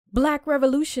Black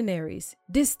revolutionaries,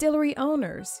 distillery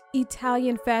owners,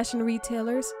 Italian fashion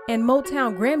retailers, and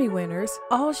Motown Grammy winners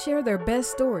all share their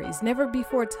best stories never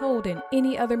before told in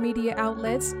any other media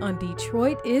outlets on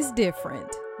Detroit is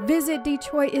Different. Visit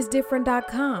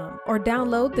DetroitisDifferent.com or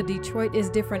download the Detroit is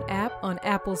Different app on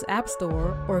Apple's App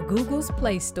Store or Google's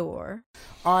Play Store.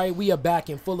 All right, we are back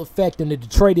in full effect in the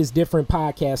Detroit is Different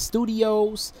podcast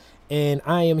studios, and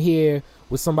I am here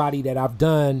with somebody that I've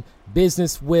done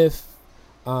business with,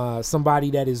 somebody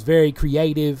that is very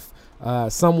creative,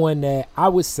 someone that I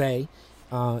would say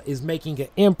is making an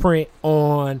imprint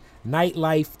on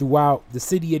nightlife throughout the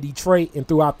city of Detroit and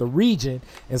throughout the region.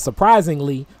 And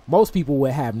surprisingly, most people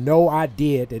would have no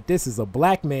idea that this is a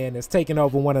black man that's taking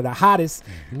over one of the hottest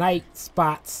night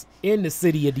spots in the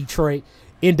city of Detroit,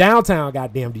 in downtown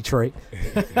goddamn Detroit.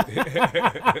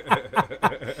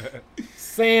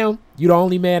 Sam, you the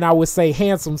only man I would say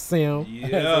handsome Sam.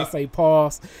 As they say,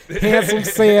 pause. Handsome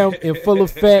Sam in full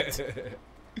effect.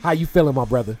 How you feeling, my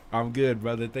brother? I'm good,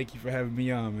 brother. Thank you for having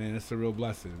me on, man. It's a real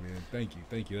blessing, man. Thank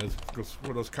you. That's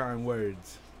for those kind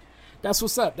words. That's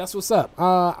what's up.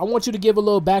 I want you to give a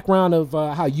little background of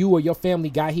how you or your family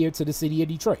got here to the city of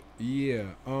Detroit. Yeah.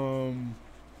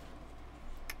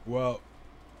 Well,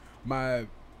 my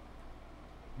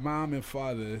mom and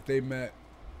father, they met,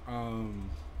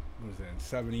 what was that, in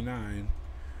 79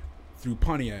 through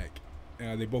Pontiac.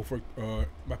 They both worked,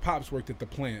 my pops worked at the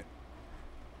plant,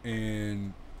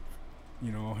 and,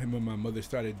 you know, him and my mother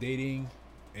started dating,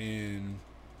 and,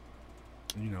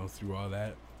 you know, through all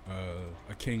that,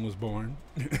 a king was born.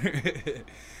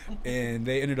 And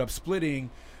they ended up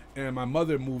splitting, and my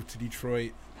mother moved to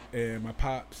Detroit, and my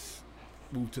pops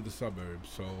moved to the suburbs.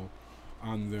 So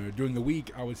during the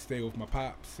week, I would stay with my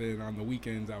pops, and on the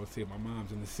weekends, I would stay with my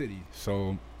mom's in the city.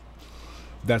 So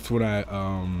that's when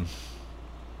I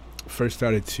first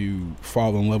started to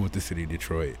fall in love with the city of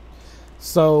Detroit.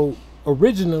 So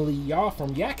originally, y'all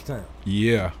from Yaktown.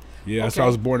 Yeah. Okay. So I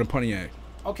was born in Pontiac.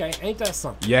 Okay, ain't that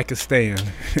something? Yakistan.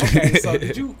 Okay, so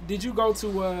did you go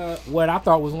to what I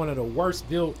thought was one of the worst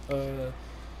built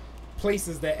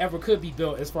places that ever could be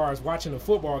built as far as watching a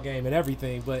football game and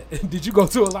everything? But did you go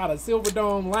to a lot of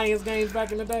Silverdome Lions games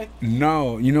back in the day?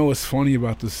 No. You know what's funny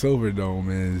about the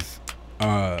Silverdome is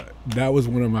that was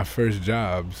one of my first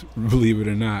jobs, believe it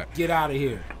or not. Get out of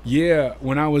here. Yeah,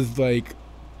 when I was like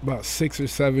about 6 or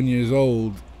 7 years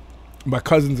old, my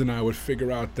cousins and I would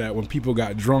figure out that when people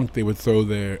got drunk, they would throw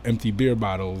their empty beer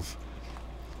bottles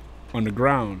on the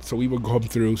ground. So we would go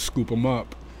through, scoop them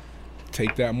up,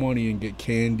 take that money and get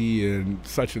candy and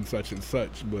such and such and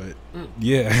such. But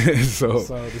yeah, so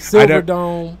the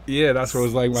Silverdome. Yeah, that's what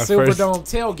was like my Silverdome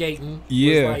first tailgating.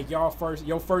 Yeah, was like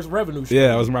your first revenue stream.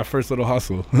 Yeah, it was my first little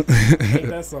hustle. Ain't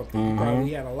that something? You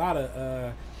probably had a lot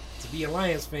of to be a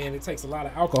Lions fan, it takes a lot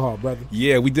of alcohol, brother.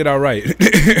 Yeah, we did all right.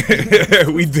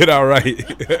 We did all right.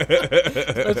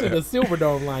 Especially the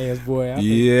Silverdome Lions, boy.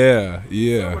 Yeah.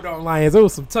 Silverdome Lions, it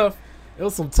was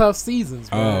some tough seasons,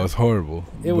 bro. Oh, it was horrible.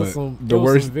 It was some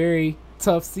very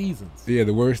tough seasons. Yeah,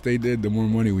 the worse they did, the more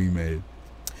money we made.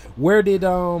 Where did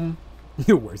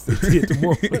the worse they did, the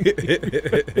more money.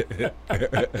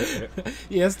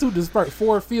 Yeah, it's too dispersed.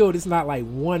 Ford Field, it's not like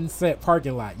one set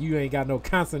parking lot. You ain't got no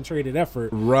concentrated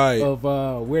effort of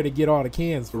where to get all the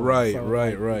cans from.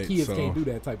 Right. Kids can't do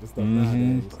that type of stuff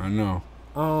nowadays. I know.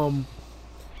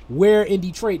 Where in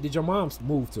Detroit did your mom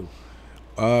move to?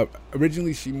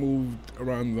 Originally she moved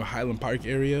around the Highland Park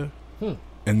area,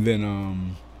 and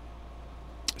then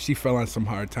she fell on some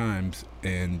hard times,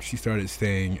 and she started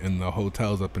staying in the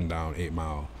hotels up and down 8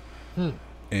 Mile.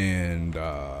 And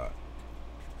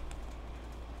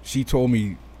she told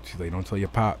me, she's like, don't tell your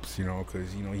pops, you know,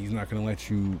 because, you know, he's not going to let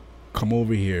you come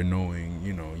over here knowing,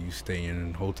 you know, you stay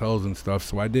in hotels and stuff.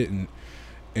 So I didn't.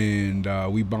 And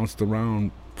we bounced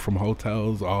around from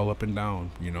hotels all up and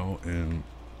down, you know, and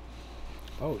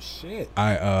oh shit!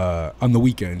 I on the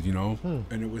weekends, you know,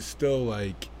 and it was still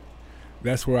like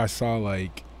that's where I saw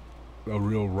like a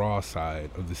real raw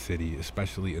side of the city,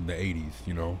 especially in the 80s,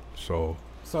 you know. So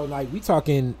like we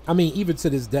talking, I mean, even to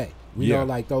this day, we know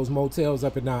like those motels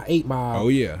up and down 8 Mile. Oh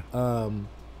yeah.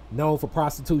 Known for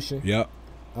prostitution. Yep.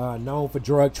 Known for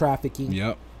drug trafficking.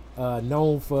 Yep.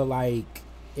 Known for like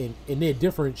in their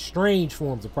different strange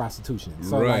forms of prostitution.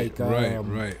 So right.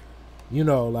 You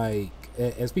know, like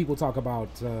as people talk about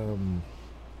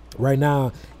right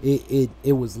now, it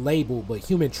was labeled, but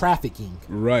human trafficking.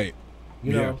 Right.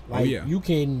 You know, like you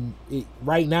can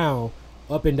right now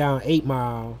up and down 8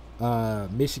 Mile,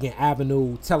 Michigan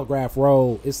Avenue, Telegraph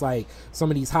Road. It's like some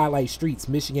of these highlight streets,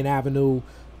 Michigan Avenue.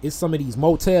 It's some of these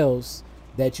motels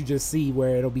that you just see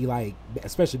where it'll be like,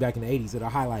 especially back in the 80s, it'll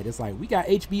highlight, it's like, we got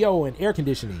HBO and air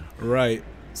conditioning. Right.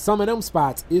 Some of them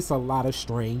spots, it's a lot of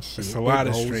strange shit. It's a lot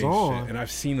of strange shit, and I've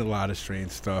seen a lot of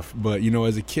strange stuff. But you know,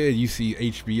 as a kid, you see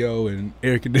HBO and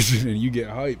air conditioning, and you get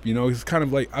hype. You know, it's kind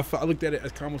of like I looked at it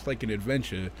as almost like an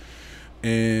adventure,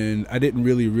 and I didn't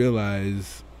really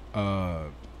realize, I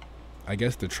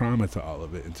guess, the trauma to all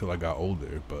of it until I got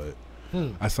older. But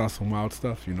I saw some wild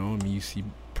stuff. You know, I mean, you see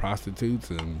prostitutes,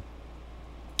 and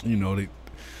you know,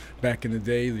 back in the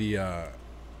day, they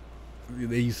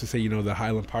used to say, you know, the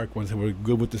Highland Park ones that were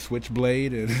good with the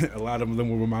switchblade, and a lot of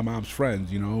them were my mom's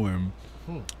friends, you know, and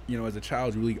you know, as a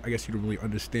child, I guess you don't really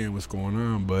understand what's going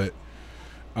on, but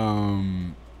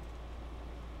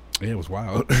yeah, it was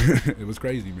wild. It was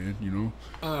crazy, man, you know.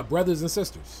 Brothers and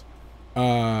sisters.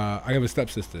 I have a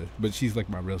stepsister, but she's like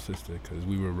my real sister because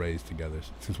we were raised together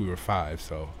since we were 5.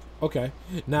 So okay,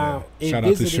 now shout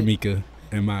out to Shamika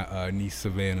and my niece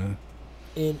Savannah.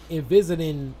 In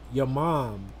visiting your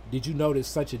mom, did you notice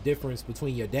such a difference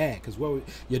between your dad? Because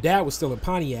your dad was still in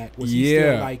Pontiac. Was he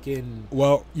still like in?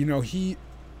 Well, you know, he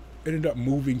ended up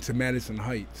moving to Madison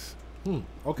Heights.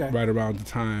 Okay. Right around the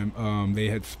time they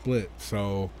had split.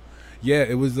 So, yeah,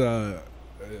 it was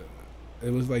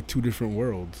like two different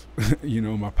worlds. You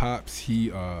know, my pops, he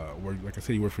worked, like I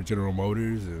said, he worked for General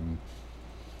Motors, and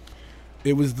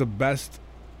it was the best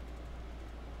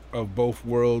of both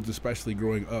worlds, especially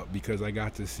growing up, because I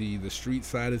got to see the street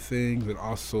side of things, and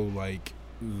also like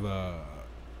I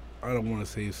don't want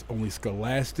to say it's only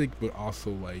scholastic, but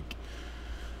also like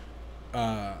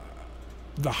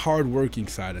the hard-working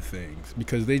side of things,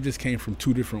 because they just came from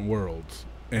two different worlds,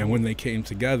 and when they came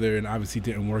together and obviously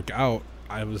didn't work out,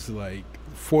 I was like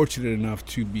fortunate enough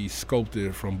to be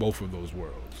sculpted from both of those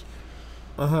worlds.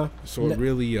 So it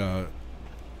really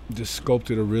just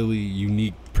sculpted a really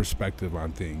unique perspective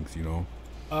on things, you know.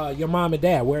 Your mom and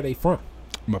dad, where are they from?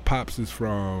 My pops is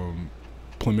from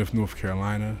Plymouth, North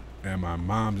Carolina, and my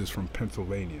mom's is from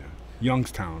Pennsylvania,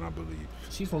 Youngstown, I believe.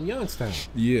 She's from Youngstown.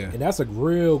 Yeah. And that's a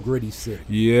real gritty city.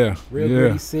 Yeah.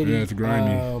 Gritty city. Yeah, it's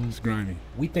grimy. It's grimy.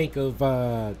 We think of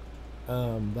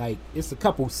like, it's a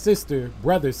couple sister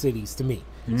brother cities to me.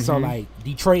 So like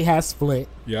Detroit has Flint.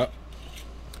 Yep.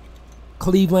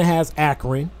 Cleveland has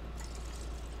Akron.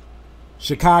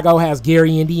 Chicago has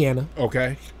Gary, Indiana.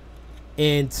 Okay.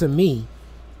 And to me,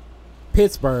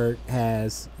 Pittsburgh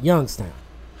has Youngstown.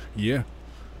 Yeah.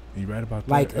 You're right about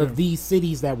that. Like, of these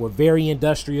cities that were very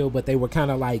industrial, but they were kind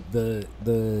of like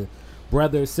the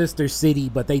brother sister city,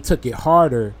 but they took it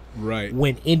harder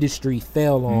when industry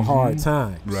fell on hard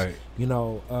times. Right. You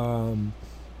know,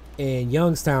 and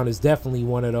Youngstown is definitely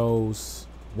one of those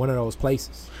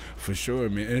places. For sure,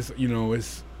 man. It's, you know,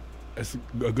 it's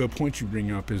a good point you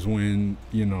bring up, is when,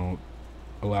 you know,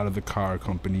 a lot of the car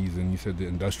companies, and you said the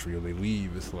industrial, they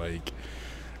leave. It's like,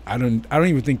 I don't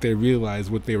even think they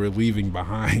realized what they were leaving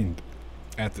behind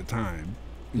at the time.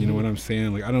 You know what I'm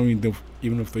saying? Like, I don't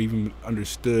even if they even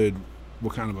understood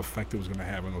what kind of effect it was going to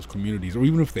have on those communities, or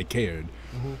even if they cared.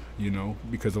 You know,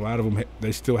 because a lot of them,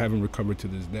 they still haven't recovered to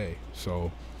this day.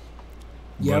 So,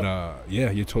 but yeah,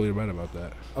 you're totally right about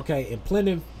that. Okay, and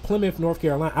Plymouth, North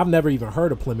Carolina. I've never even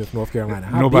heard of Plymouth, North Carolina.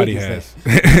 How Nobody big has.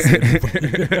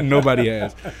 is that? Nobody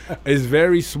has. It's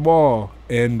very small,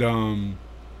 and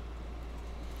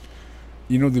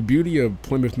you know, the beauty of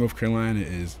Plymouth, North Carolina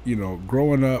is, you know,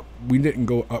 growing up, we didn't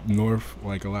go up north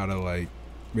like a lot of like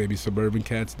maybe suburban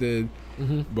cats did,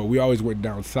 but we always went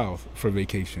down south for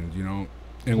vacations, you know.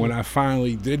 And when I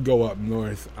finally did go up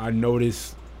north, I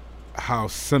noticed how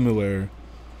similar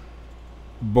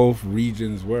both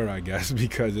regions were, I guess,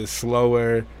 because it's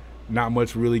slower, not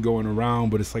much really going around,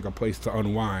 but it's like a place to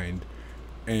unwind.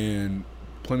 And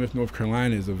Plymouth, North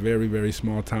Carolina is a very, very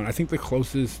small town. I think the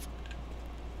closest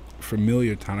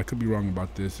familiar town, I could be wrong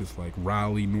about this, it's like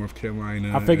Raleigh, North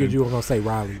Carolina. I figured you were going to say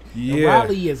Raleigh. Yeah. And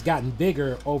Raleigh has gotten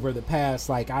bigger over the past,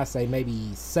 like, I say maybe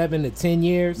 7 to 10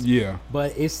 years. Yeah.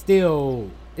 But it's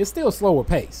still slower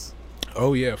pace.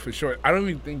 Oh, yeah, for sure. I don't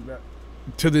even think that,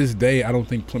 to this day, I don't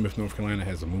think Plymouth, North Carolina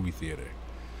has a movie theater.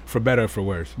 For better or for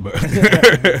worse, but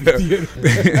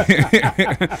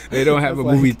they don't have a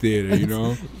movie theater, you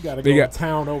know. You gotta go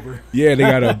town over. Yeah, they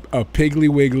got a Piggly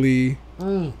Wiggly.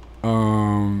 Trying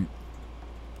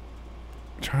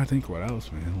to think what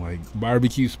else, man. Like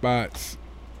barbecue spots,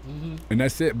 and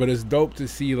that's it. But it's dope to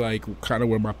see like kind of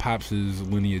where my pops'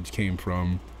 lineage came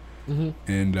from,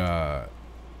 and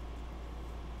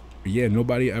yeah,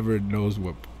 nobody ever knows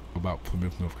about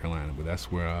Plymouth, North Carolina, but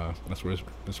that's where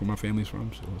my family's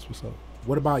from. So that's what's up.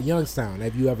 What about Youngstown?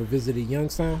 Have you ever visited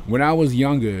Youngstown? When I was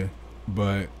younger,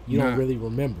 but you don't really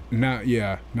remember. Not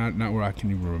where I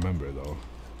can even remember though.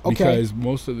 Okay. Because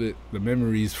most of the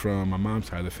memories from my mom's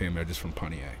side of the family are just from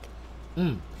Pontiac.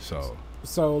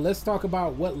 So let's talk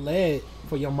about what led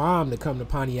for your mom to come to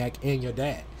Pontiac and your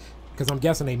dad, because I'm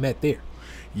guessing they met there.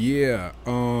 Yeah.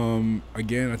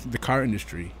 Again, I think the car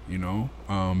industry.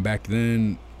 Back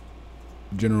then,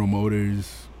 General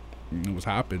Motors was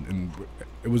hopping, and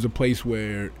it was a place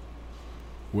where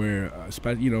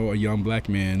a young black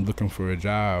man looking for a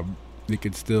job, they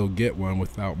could still get one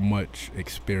without much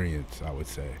experience, I would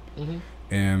say. Mm-hmm.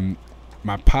 And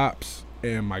my pops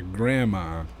and my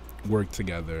grandma worked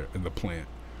together in the plant,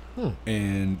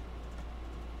 and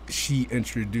she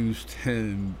introduced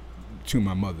him to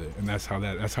my mother, and that's how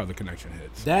the connection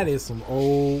hits. That is some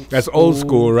old. That's old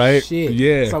school, right? Shit.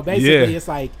 Yeah. So basically, it's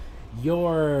like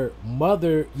your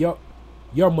mother, your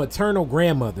maternal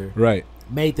grandmother, Right.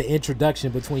 made the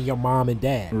introduction between your mom and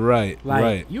dad. Right. Like,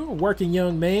 right. you're a working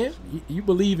young man. You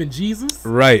believe in Jesus.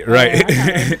 Right.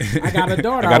 I got a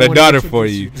daughter. I got a wanna daughter for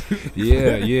introduce you.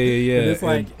 Yeah. And it's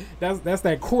like that's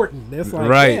that courting. That's like,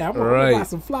 Right, yeah, I'm right. gonna buy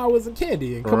some flowers and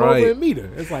candy and come Right. over and meet her.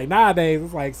 It's like nowadays,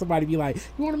 it's like somebody be like,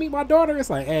 "You want to meet my daughter?"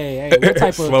 It's like, hey, what type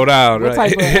of slow down. what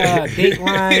Right. type of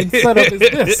Dateline setup is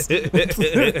this?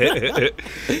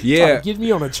 Yeah. Trying to get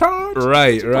me on a charge.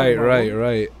 Right. What you talking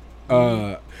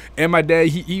Right. And my dad,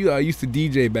 he used to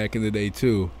DJ back in the day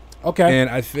too. Okay. And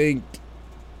I think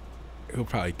he'll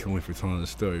probably kill me for telling the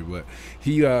story, but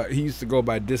he used to go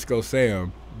by Disco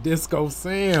Sam. Disco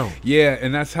Sam. Yeah,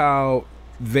 and that's how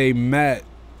they met.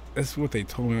 That's what they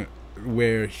told me.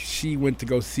 Where she went to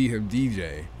go see him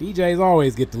DJ. DJs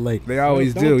always get the ladies. They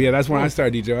always Don't do. they? Yeah, that's when I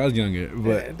started DJ. I was younger,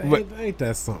 but ain't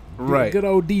that something? Right. Good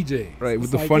old DJ. right. But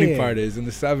It's the like, funny yeah, part is, in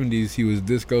the '70s, he was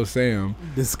Disco Sam,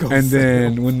 Disco and Sam.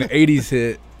 then when the '80s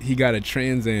hit, he got a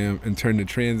Trans Am and turned to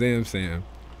Trans Am Sam.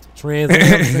 Trans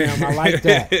Am Sam. I like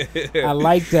that. I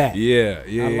like that. Yeah.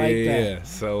 I like that. Yeah.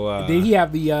 So Did he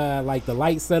have the like the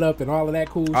light setup and all of that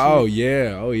cool shit? Oh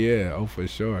yeah, for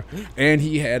sure. And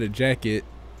he had a jacket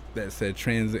that said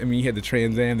Trans. I mean, he had the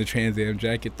Trans Am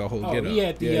jacket, the whole get up. He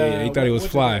had the, He thought he was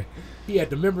fly. He had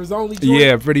the members only joint.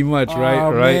 Yeah, pretty much. Right.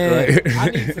 Oh, man.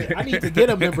 Right. I need to get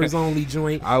a members only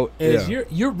joint.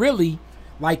 You're really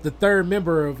like the third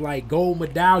member of like Gold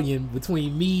Medallion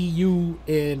between me, you,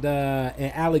 and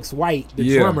Alex White, the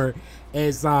drummer.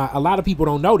 As a lot of people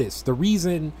don't notice, the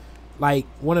reason, like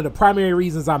one of the primary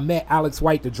reasons I met Alex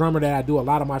White, the drummer that I do a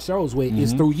lot of my shows with,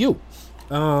 is through you.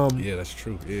 Yeah, that's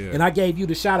true. Yeah. And I gave you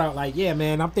the shout out, like, yeah,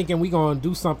 man, I'm thinking we're gonna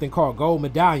do something called Gold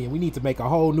Medallion. We need to make a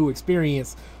whole new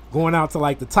experience going out to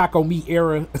like the taco meat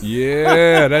era.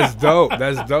 Yeah, that's dope.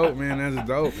 That's dope, man. That's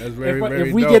dope. That's very dope.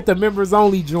 If we get the members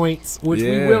only joints, which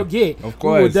we will get, of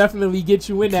course, we will definitely get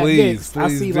you in that mix. I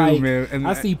see man. And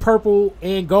I see purple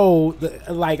and gold.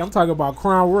 Like I'm talking about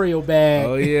Crown Royal bag.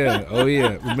 Oh yeah.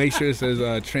 We'll make sure it says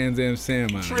Trans Am Sam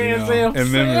on it, Trans Am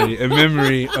Sam. in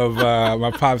memory of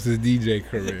my pops' DJ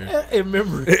career. In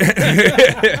memory.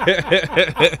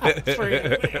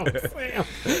 Trans Am Sam.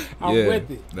 I'm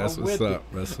with it. That's what's up.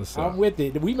 That's what's up. I'm with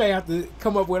it. We may have to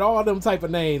come up with all them type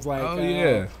of names like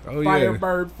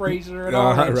Firebird Frazier and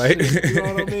all that right. shit. You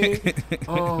know what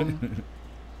I mean?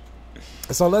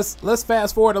 So let's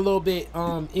fast forward a little bit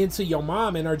into your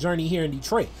mom and her journey here in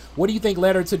Detroit. What do you think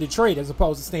led her to Detroit as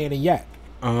opposed to staying in Yak?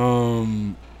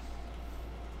 I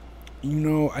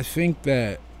think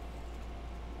that,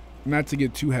 not to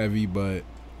get too heavy, but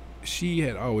she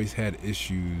had always had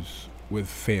issues with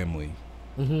family.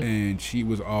 Mm-hmm. And she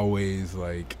was always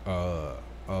like a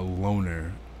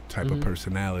loner type of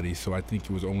personality, so I think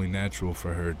it was only natural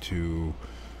for her to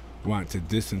want to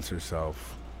distance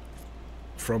herself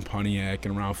from Pontiac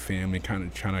and around family, kind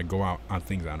of trying to go out on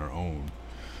things on her own.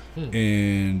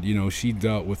 And she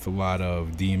dealt with a lot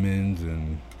of demons,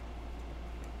 and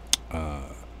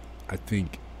I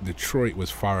think Detroit was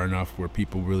far enough where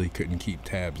people really couldn't keep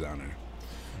tabs on her.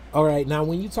 All right, now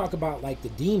when you talk about like the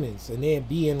demons and then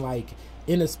being like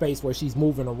in a space where she's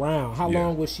moving around, how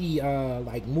long was she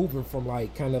like moving from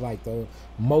like kind of like the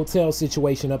motel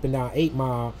situation up and down 8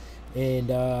 Mile, and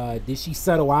did she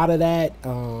settle out of that?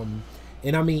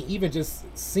 And I mean, even just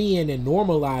seeing and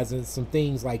normalizing some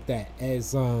things like that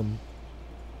as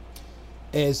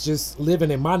just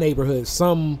living in my neighborhood,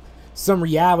 some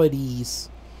realities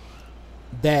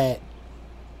that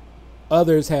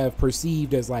others have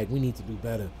perceived as like, we need to do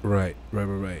better. Right.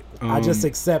 I just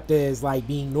accept as like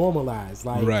being normalized.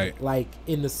 Like, like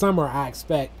in the summer, I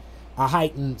expect a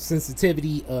heightened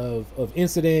sensitivity of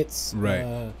incidents,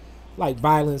 like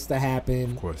violence to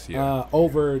happen, of course,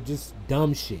 over just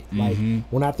dumb shit. Like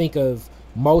when I think of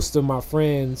most of my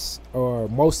friends or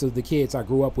most of the kids I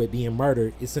grew up with being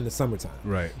murdered, it's in the summertime.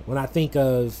 Right. When I think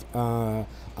of a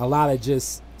lot of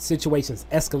just situations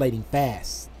escalating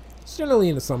fast, it's generally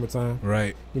in the summertime.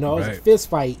 Right. You know, it was a fist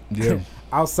fight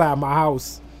outside my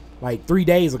house like 3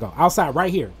 days ago, outside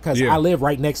right here, because I live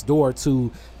right next door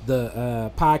to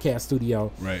the podcast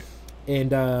studio. Right.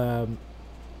 And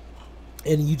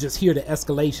you just hear the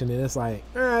escalation, and it's like,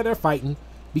 they're fighting,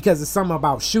 because it's something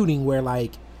about shooting where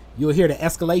like you'll hear the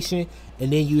escalation,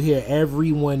 and then you hear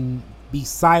everyone be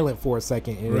silent for a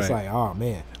second, and it's like, oh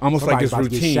man, almost like it's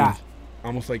routine.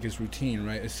 Almost like it's routine,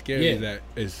 right? It's scary that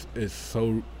it's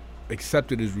so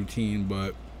accepted as routine,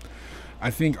 but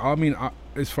I think,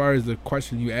 as far as the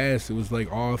question you asked, it was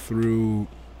like all through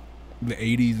the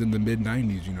 80s and the mid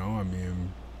 90s, you know? I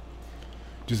mean,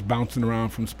 just bouncing around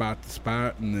from spot to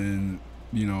spot, and then,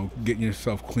 you know, getting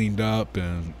yourself cleaned up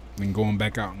and going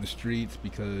back out in the streets,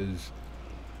 because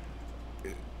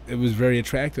it was very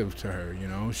attractive to her, you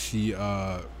know? She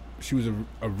was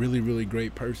a really, really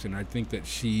great person. I think that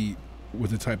she was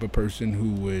the type of person who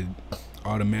would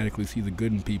automatically see the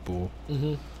good in people.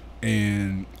 Mm-hmm.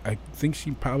 And I think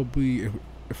she probably,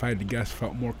 if I had to guess,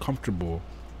 felt more comfortable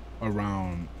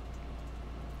around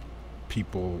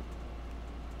people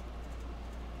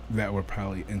that were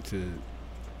probably into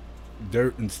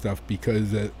dirt and stuff,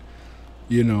 because that,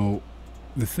 you know,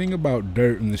 the thing about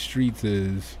dirt in the streets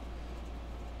is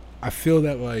I feel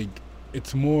that like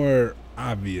it's more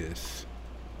obvious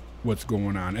what's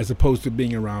going on, as opposed to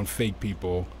being around fake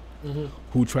people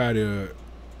who try to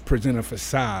present a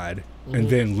facade, and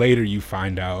then later you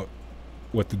find out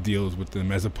what the deal is with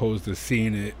them, as opposed to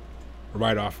seeing it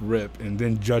right off rip and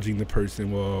then judging the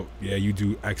person. Well, yeah, you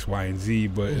do X, Y, and Z,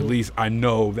 but at least I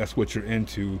know that's what you're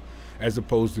into, as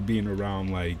opposed to being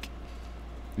around like,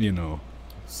 you know.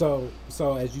 So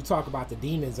as you talk about the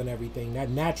demons and everything,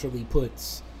 that naturally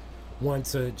puts one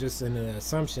to just an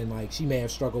assumption like she may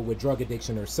have struggled with drug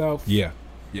addiction herself. Yeah.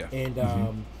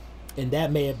 And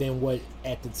that may have been what,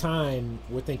 at the time,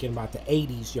 we're thinking about the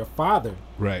 80s, your father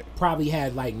probably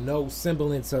had like no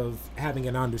semblance of having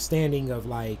an understanding of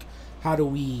like, how do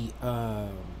I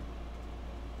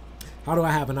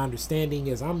have an understanding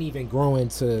as I'm even growing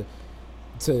to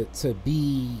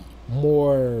be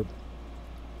more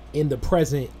in the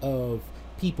present of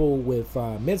people with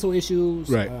mental issues,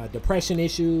 depression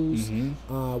issues,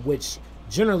 which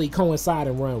generally coincide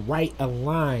and run right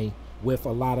aligned with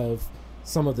a lot of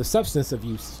some of the substance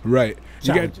abuse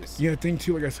challenges. You got to think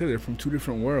too, like I said, they're from two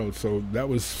different worlds, so that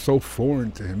was so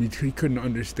foreign to him. He couldn't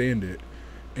understand it.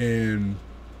 And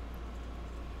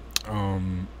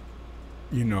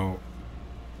you know,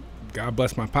 God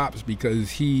bless my pops,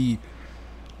 because he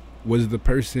was the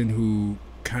person who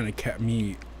kind of kept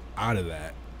me out of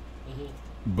that.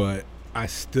 But I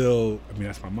mean,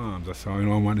 that's my mom's. That's how I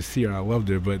wanted to see her. I loved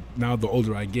her. But now the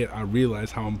older I get, I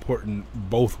realize how important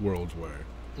both worlds were.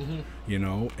 You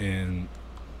know, and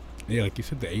yeah, like you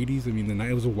said, the 80s, I mean, the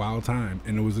night was a wild time.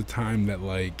 And it was a time that,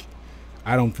 like,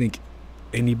 I don't think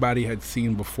anybody had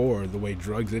seen before, the way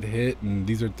drugs had hit. And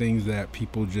these are things that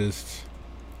people just,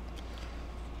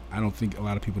 I don't think a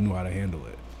lot of people knew how to handle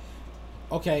it.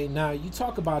 Okay, now you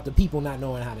talk about the people not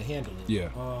knowing how to handle it. Yeah.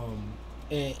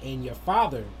 And your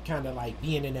father kind of like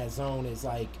being in that zone is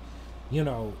like, you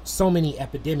know, so many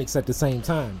epidemics at the same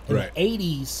time. And the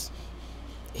 80s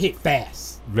hit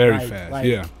fast. Very fast,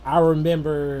 yeah. I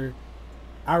remember,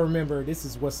 this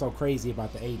is what's so crazy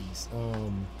about the 80s.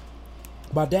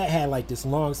 My dad had like this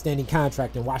long-standing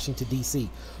contract in Washington, D.C.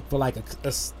 for like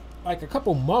a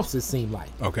couple months, it seemed like.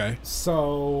 Okay.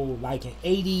 So like in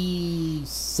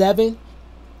 87,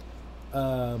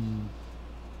 I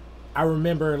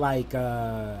remember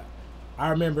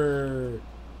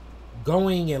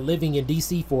going and living in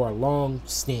DC for a long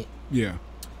stint. Yeah.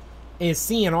 And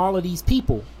seeing all of these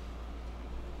people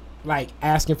like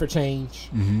asking for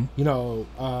change, you know,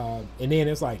 and then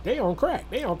it's like they on crack.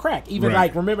 Even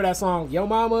like, remember that song, Yo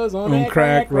Mama's on that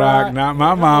crack rock, not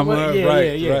my mama.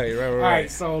 Yeah. All right.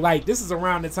 So like this is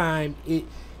around the time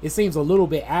it seems a little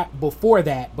bit before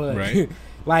that, but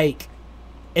like,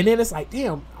 and then it's like,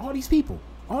 damn, all these people,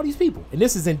 and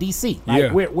this is in DC.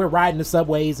 Like we're riding the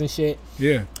subways and shit.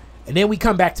 Yeah. And then we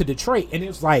come back to Detroit, and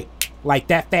it's like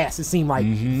that fast. It seemed like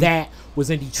that was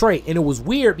in Detroit, and it was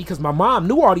weird because my mom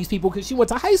knew all these people because she went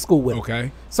to high school with them.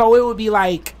 Okay. So it would be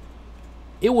like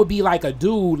a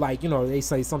dude, like, you know, they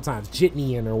say sometimes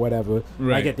jitneying or whatever,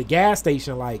 like at the gas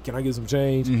station, like, can I get some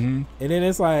change? And then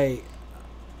it's like,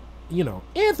 you know,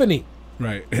 Anthony.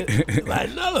 Right.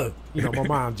 Like, Nella. You know, my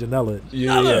mom, Janella.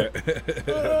 Yeah.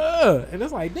 And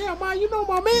it's like, damn, Ma, you know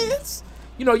my mans.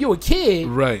 you know, you're a kid.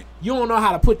 Right. You don't know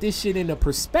how to put this shit into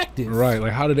perspective. Right.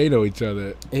 Like, how do they know each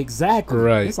other? Exactly.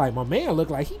 Right. It's like my man looked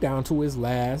like he down to his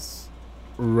last.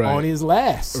 Right. On his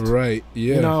last. Right.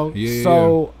 Yeah. You know. Yeah.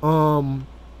 So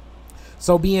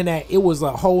so being that it was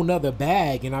a whole nother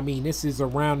bag, and I mean this is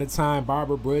around the time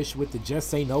Barbara Bush with the Just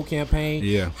Say No campaign.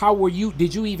 Yeah. How were you?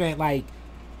 Did you even like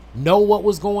know what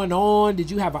was going on?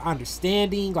 Did you have an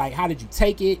understanding? Like, how did you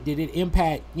take it? Did it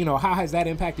impact? You know, how has that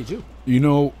impacted you? You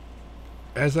know,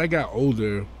 as I got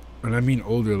older, and I mean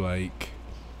older, like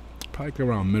probably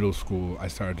around middle school, I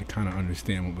started to kind of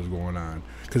understand what was going on.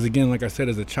 Because again, like I said,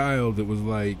 as a child, it was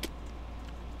like,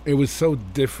 it was so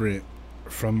different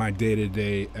from my day to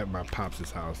day at my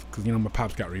pops' house. Because, you know, my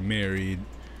pops got remarried,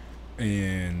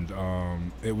 and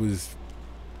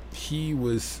he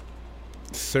was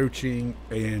searching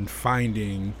and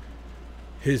finding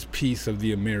his piece of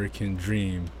the American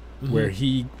dream. Where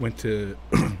he went to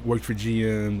work for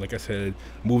GM, like I said,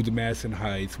 moved to Madison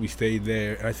Heights. We stayed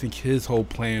there. And I think his whole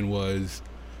plan was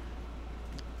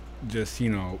just,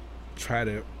 you know, try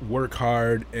to work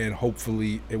hard and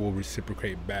hopefully it will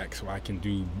reciprocate back so I can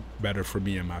do better for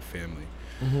me and my family.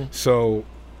 So,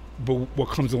 but what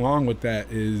comes along with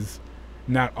that is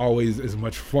not always as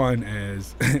much fun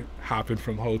as hopping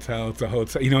from hotel to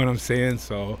hotel. You know what I'm saying?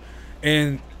 So,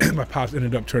 and my pops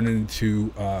ended up turning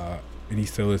into, and he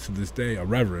still is to this day, a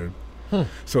reverend.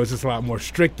 So it's just a lot more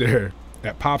stricter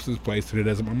at Pops' place than it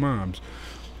is at my mom's.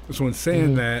 So in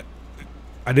saying that,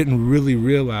 I didn't really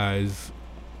realize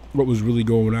what was really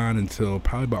going on until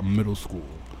probably about middle school.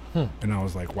 And I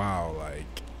was like, wow,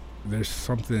 like, there's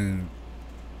something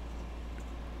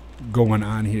going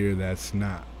on here that's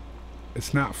not,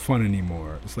 it's not fun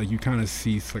anymore. It's like you kind of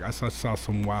see, it's like I saw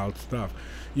some wild stuff.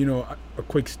 You know, a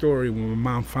quick story, when my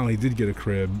mom finally did get a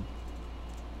crib,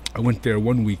 I went there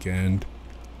one weekend,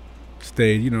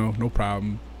 stayed, you know, no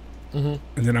problem. And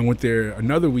then I went there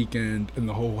another weekend, and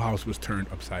the whole house was turned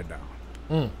upside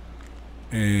down.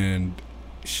 And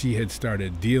she had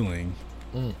started dealing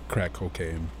crack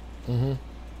cocaine.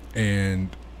 And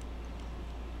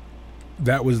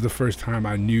that was the first time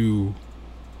I knew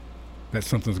that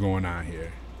something's going on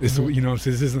here. This, you know,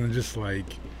 this isn't just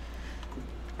like,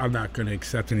 I'm not going to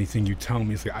accept anything you tell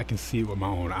me. It's like I can see it with my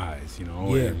own eyes, you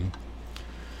know? Yeah. And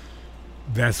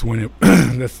that's when it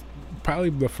that's probably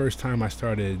the first time I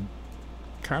started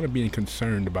kind of being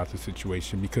concerned about the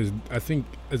situation, because I think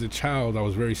as a child I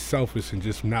was very selfish and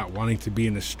just not wanting to be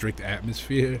in a strict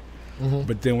atmosphere.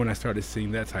 But then when I started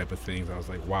seeing that type of things, I was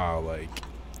like, wow, like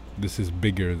this is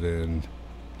bigger than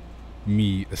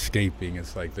me escaping.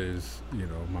 It's like there's, you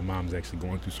know, my mom's actually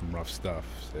going through some rough stuff,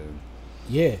 and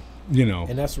Yeah. you know,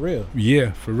 And that's real.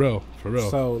 yeah, for real.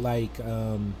 So like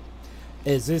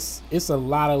it's a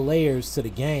lot of layers to the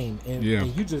game, and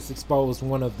you just exposed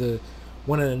one of the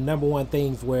number one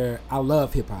things where I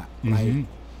love hip hop. Like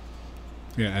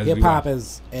hip hop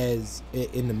as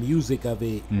in the music of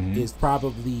it is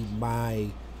probably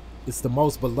it's the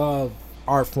most beloved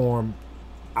art form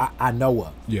I know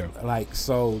of. Yeah. Like,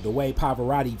 so the way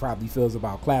Pavarotti probably feels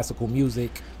about classical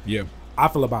music, I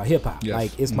feel about hip hop. Yes.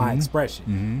 Like, it's my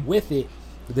expression. With it,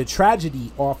 the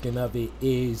tragedy often of it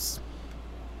is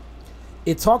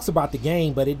it talks about the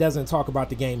game, but it doesn't talk about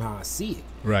the game how I see it.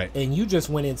 Right. And you just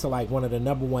went into like one of the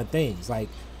number one things, like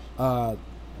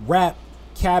rap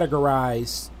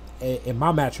categorized in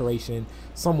my maturation,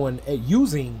 someone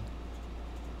using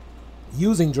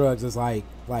drugs as like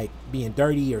being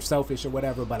dirty or selfish or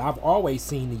whatever. But I've always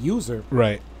seen the user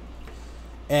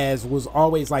as was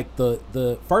always like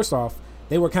the first off,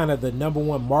 they were kind of the number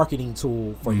one marketing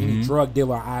tool for any drug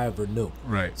dealer I ever knew.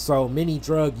 Right. So many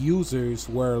drug users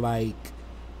were like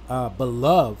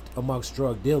beloved amongst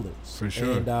drug dealers. For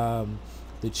sure. And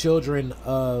the children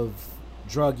of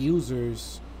drug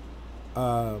users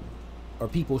or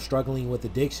people struggling with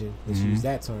addiction, let's use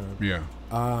that term. Yeah.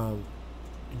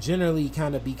 Generally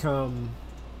kind of become,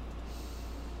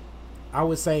 I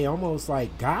would say, almost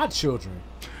like godchildren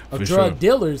of drug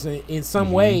dealers in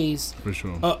some ways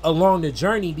along the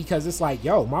journey, because it's like,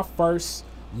 yo, my first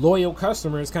loyal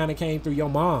customers kind of came through your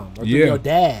mom or through your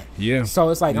dad. Yeah. So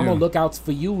it's like, I'm going to look out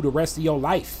for you the rest of your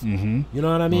life. You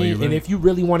know what I mean? Right. And if you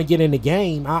really want to get in the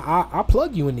game, I'll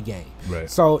plug you in the game. Right.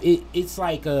 So it's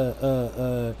like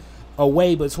a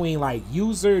way between like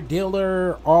user,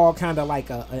 dealer, all kind of like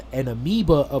an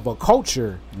amoeba of a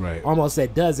culture, right? Almost,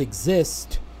 that does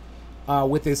exist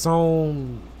with its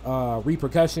own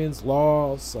repercussions,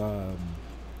 laws,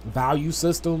 value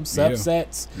systems,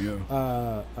 subsets,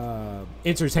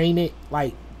 entertainment,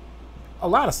 like a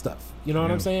lot of stuff. You know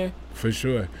what I'm saying? For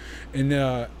sure. And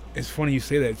it's funny you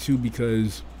say that too,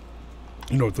 because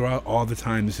throughout all the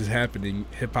time this is happening,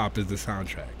 hip hop is the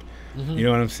soundtrack. Mhm. You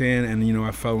know what I'm saying? And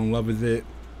I fell in love with it.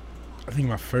 I think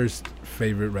my first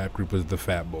favorite rap group was the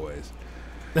Fat Boys.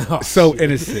 Oh, So shit.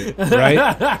 innocent,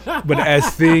 right? But as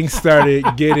things started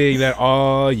getting that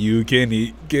all you can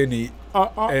eat, and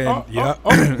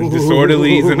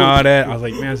disorderlies and all that, I was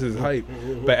like, man, this is hype.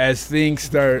 But as things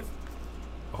start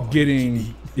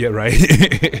getting, yeah, right.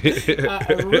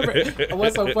 I remember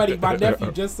what's so funny. My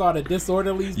nephew just saw the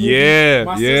Disorderlies movie. Yeah,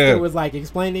 my yeah. sister was like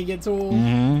explaining it to him.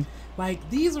 Mhm. Like,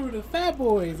 these were the Fat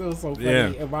Boys. It was so funny.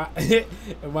 Yeah. And my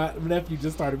nephew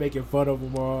just started making fun of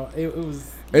them all. It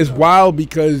was. It's wild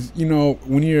because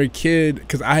when you're a kid,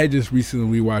 because I had just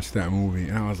recently rewatched that movie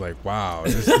and I was like, wow,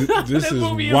 this is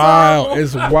movie is wild. horrible.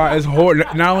 It's wild. It's horrible.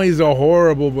 Not only is it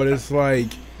horrible, but it's like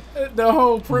The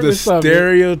whole the premise of it.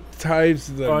 stereotypes,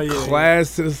 the Oh, yeah.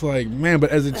 class. It's like, man.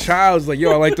 But as a child, it's like,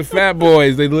 yo, I like the Fat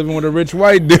Boys. They living with a rich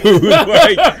white dude.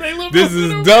 Like, They live this with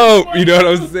is a rich dope. white You know what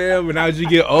I'm dude. saying? But now as you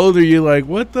get older, you're like,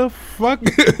 what the fuck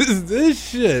is this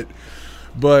shit?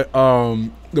 But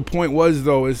the point was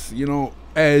though, is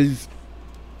as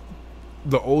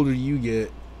the older you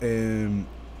get, and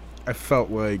I felt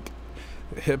like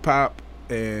hip hop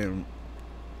and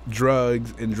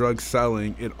drugs and drug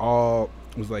selling, it all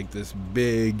was like this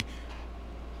big,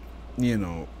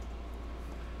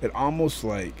 it almost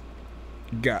like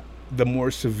got the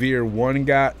more severe one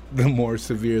got, the more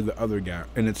severe the other got,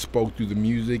 and it spoke through the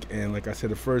music. And like I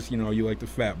said, at first, you like the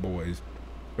Fat Boys,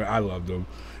 but I loved them,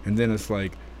 and then it's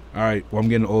like, all right, well, I'm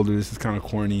getting older, this is kind of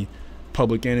corny.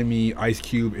 Public Enemy, Ice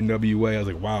Cube, NWA. I was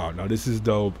like, wow, now this is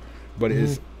dope. But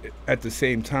it's at the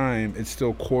same time, it's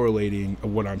still correlating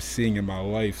of what I'm seeing in my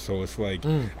life. So it's like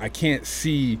I can't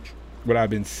see what I've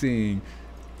been seeing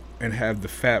and have the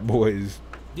Fat Boys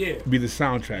Yeah. be the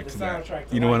soundtrack The to that. soundtrack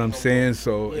to You know what life I'm no saying? more.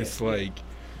 So Yeah, it's yeah. like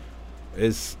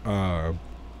it's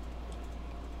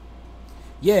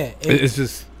Yeah.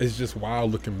 it's just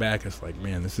wild looking back. It's like,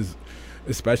 man, this is,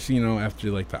 especially after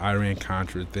like the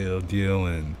Iran-Contra deal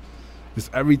and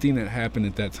just everything that happened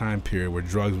at that time period where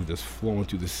drugs were just flowing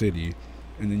through the city.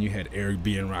 And then you had Eric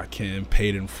B. and Rakim,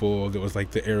 Paid in Full. There was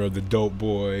like the era of the Dope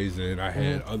Boys, and I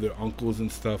had other uncles and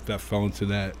stuff that fell into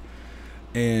that.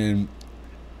 And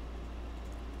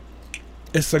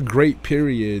it's a great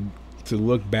period to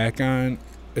look back on,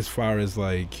 as far as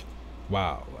like,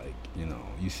 wow, like,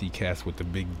 you see cats with the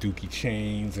big dookie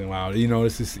chains, and wow,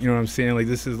 this is, what I'm saying? Like,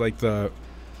 this is like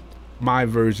my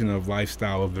version of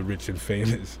lifestyle of the rich and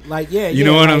famous. Like, yeah, You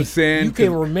know what like, I'm saying? You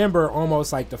can remember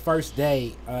almost like the first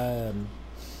day.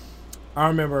 I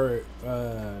remember,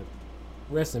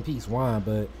 rest in peace, Juan,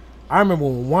 but I remember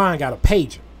when Juan got a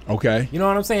pager. Okay. You know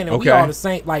what I'm saying? And we Okay. all the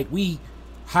same. Like, we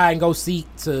hide and go seek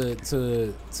to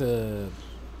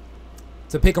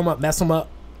pick him up, mess him up.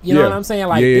 You know Yeah. what I'm saying?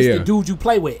 Like, Yeah, this yeah. the dude you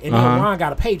play with. And Uh-huh. then Juan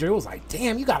got a pager. It was like,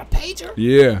 damn, you got a pager?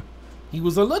 Yeah. He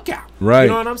was a lookout. Right. You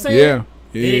know what I'm saying? Yeah.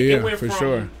 Yeah, It yeah, went for from-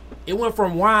 sure. It went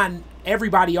from Juan,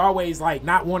 everybody always like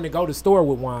not wanting to go to the store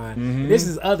with Juan. Mhm. This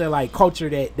is other like culture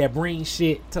that brings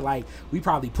shit to like, we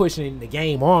probably pushing the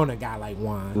game on a guy like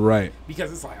Juan. Right.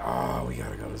 Because it's like, oh, we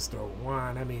gotta go to the store with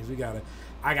Juan. That means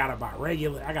I gotta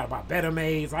buy Better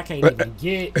Maids. I can't even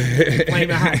get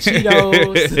Flamin' Hot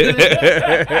Cheetos.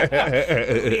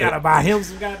 We gotta buy him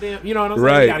some goddamn, you know what I'm saying?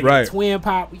 Right, We gotta right. get the Twin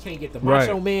Pop. We can't get the Right.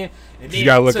 Macho Man. And You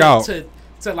gotta look out.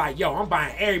 To like, yo, I'm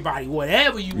buying everybody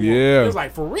whatever you want. Yeah. It's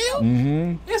like, for real?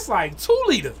 Mm-hmm. It's like 2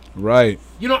 liters. Right.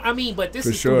 You know what I mean? But this For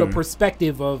is through sure. the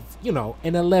perspective of, an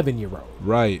 11-year-old.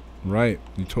 Right. Right.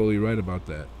 You're totally right about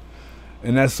that.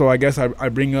 And that's, so I guess I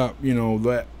bring up,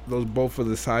 those both of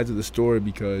the sides of the story,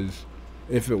 because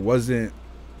if it wasn't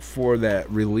for that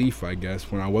relief, I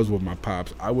guess, when I was with my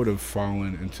pops, I would have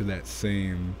fallen into that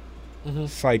same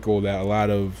cycle that a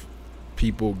lot of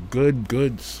people,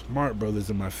 good, smart brothers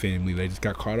in my family, they just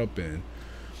got caught up in.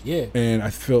 Yeah. And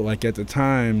I felt like at the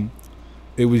time,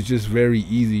 it was just very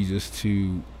easy just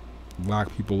to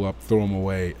lock people up, throw them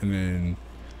away, and then,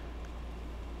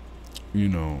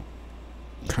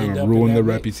 kind End of up in ruin that the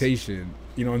mix. reputation.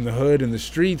 In the hood, in the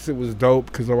streets, it was dope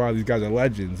because a lot of these guys are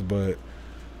legends. But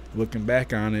looking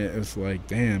back on it, it's like,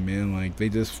 damn, man, like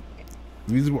these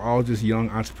were all just young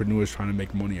entrepreneurs trying to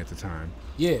make money at the time.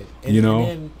 Yeah. And, You know?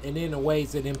 and in the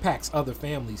ways it impacts other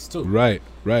families too. Right.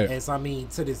 As I mean,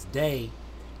 to this day,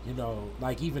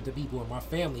 like even to people in my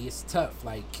family, it's tough.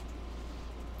 Like,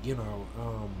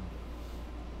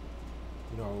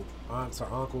 aunts or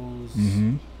uncles,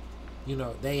 Mm-hmm.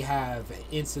 they have an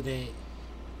incident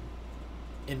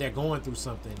and they're going through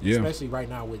something, Yeah. especially right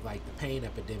now with like the pain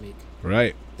epidemic.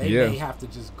 Right. They Yeah. may have to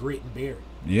just grit and bear it.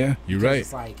 Yeah. You're Because right.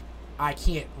 It's like, I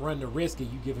can't run the risk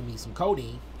of you giving me some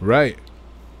codeine. Right.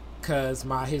 Cause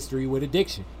my history with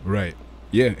addiction. Right.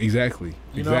 Yeah, exactly.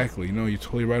 You know? Exactly. You know, you're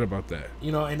totally right about that.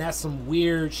 You know, and that's some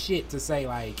weird shit to say,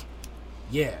 like,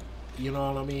 yeah, you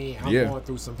know what I mean? I'm Yeah. going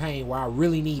through some pain where I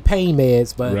really need pain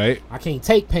meds, but Right. I can't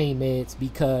take pain meds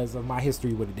because of my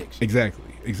history with addiction. Exactly.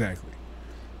 Exactly.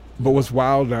 But what's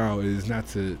wild now is not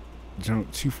to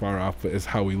jump too far off, but it's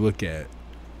how we look at,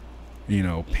 you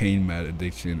know, pain med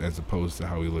addiction as opposed to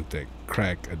how we looked at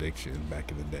crack addiction back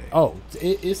in the day. Oh,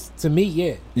 it's to me,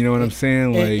 yeah. You know what I'm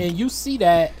saying? Like, And you see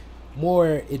that more,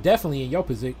 it definitely in your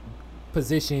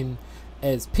position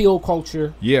as pill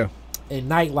culture yeah, and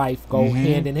nightlife go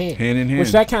hand in hand. Hand in hand.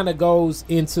 Which that kind of goes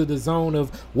into the zone of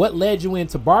what led you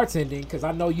into bartending, because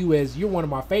I know you're one of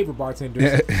my favorite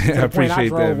bartenders. I To the point I appreciate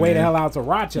drove that, way the man. hell out to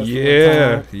Rochester. one Yeah,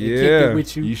 time and kicked yeah. it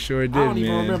with you. You sure did, I don't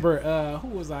even man. remember who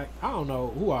was I don't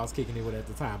know who I was kicking it with at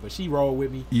the time, but she rolled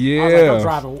with me. Yeah. I was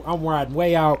like, I'm riding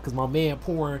way out because my man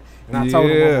pouring, and I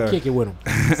told him I'm Yeah. gonna kick it with him.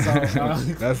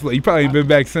 So That's like, you probably ain't been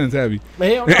back since, have you? but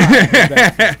hell no, I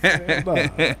ain't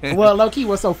back. Well, low key,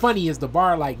 what's so funny is the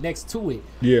bar like next to it.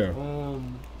 Yeah.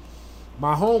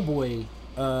 My homeboy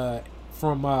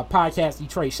from Podcast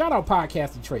Detroit. Shout out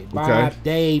Podcast Detroit. Bob,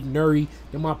 Dave, Nuri,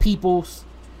 they're my peoples.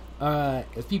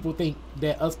 If people think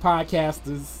that us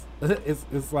podcasters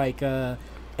it's like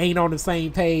ain't on the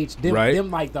same page, them, Right. them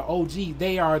like the OG.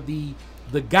 They are the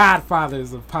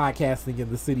godfathers of podcasting in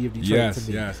the city of Detroit. Yes,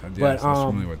 to me. yes, I did. But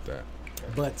I'm familiar with that.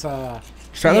 but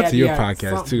Shout out to your yeah, podcast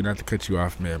something- too, not to cut you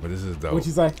off, man, but this is dope. What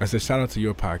you say? I said shout out to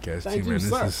your podcast Thank too, you, man. This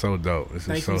sir. is so dope. This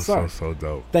Thank is you, so sir.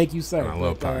 dope. Thank you, sir. I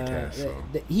love But, podcasts, so.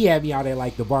 He had me out at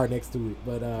like the bar next to it,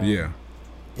 but Yeah.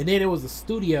 and then it was a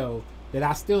studio that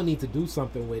I still need to do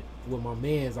something with my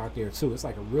mans out there too. It's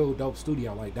like a real dope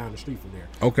studio like down the street from there.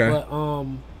 Okay.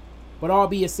 But all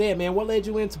being said, man, what led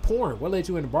you into porn? What led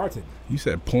you into bartending? You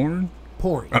said porn?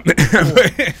 Porn. I'm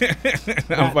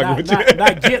not, fucking with you.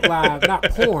 not Get Live, not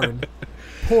porn.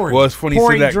 Porn. Well, it's funny you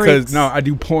Pouring said that drinks. because no, I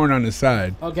do porn on the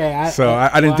side. Okay.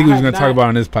 I didn't think we was gonna talk about it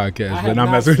on this podcast, but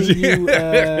I'm messing with you.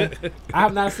 I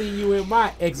have not seen you in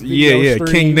my X Yeah, video King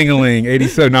stream. Dingaling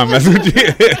 87. No, I'm messing with you.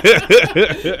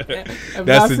 Have That's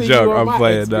not a seen joke. you in I'm my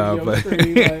playing X now, video but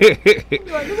stream. Like,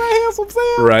 is that Handsome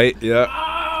Sam? right?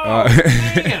 Yeah. Oh,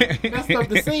 man. That's up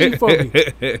the scene for me.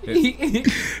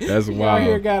 That's Y'all wild.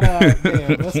 here got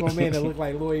damn, that's my man that looked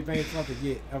like Lloyd Banks. I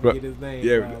forget his name.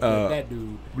 Yeah, but that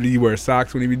dude. Did he wear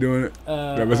socks when he be doing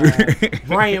it?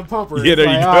 Brian Pumper. Yeah, there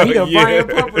you go. He done Yeah. Brian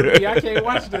Pumper me. I can't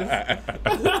watch this.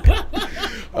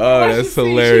 Oh, that's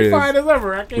hilarious. She fine as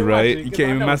ever. I can't watch Right? it. You 'cause can't I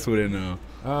even know mess it. with it now.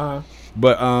 Uh-huh.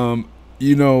 But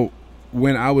you know,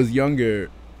 when I was younger,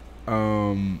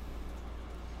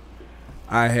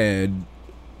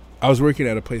 I was working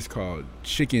at a place called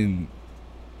Chicken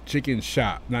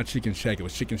Shop, not Chicken Shack. It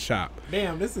was Chicken Shop.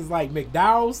 Damn, this is like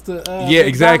McDowell's to Yeah,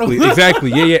 exactly, McDonald's.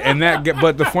 exactly. Yeah, and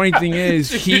but the funny thing is,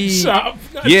 Chicken shop,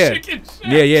 not yeah, chicken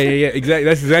shack. yeah, exactly.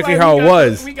 That's exactly Like, how we it got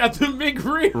was. We got the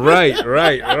McRib.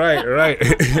 Right.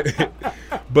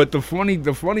 But the funny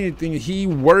thing,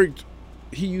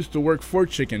 he used to work for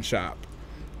Chicken Shop,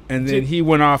 and then he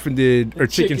went off and did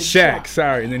Chicken Shack.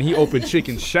 Sorry, and then he opened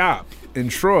Chicken Shop in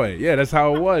Troy. Yeah, that's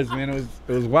how it was, man. It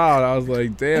was wild. I was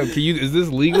like, damn, is this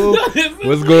legal?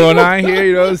 What's going on here?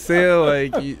 You know what I'm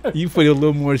saying? Like, you put a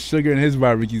little more sugar in his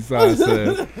barbecue sauce.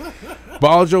 But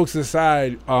all jokes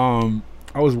aside, I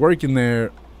was working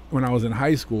there when I was in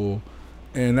high school,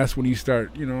 and that's when you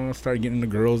start getting the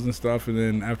girls and stuff. And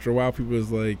then after a while, people was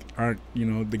like,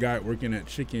 the guy working at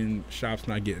Chicken Shop's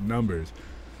not getting numbers.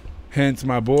 Hence,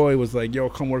 my boy was like, yo,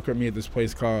 come work with me at this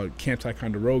place called Camp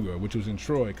Ticonderoga, which was in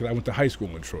Troy, because I went to high school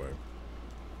in Troy.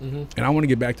 Mm-hmm. And I want to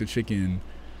get back to Chicken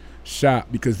Shop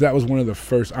because that was one of the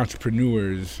first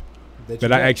entrepreneurs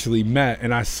that I actually met.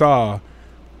 And I saw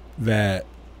that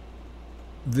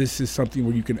this is something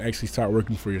where you can actually start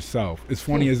working for yourself. As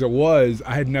funny as it was,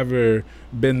 I had never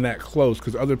been that close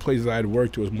because other places I had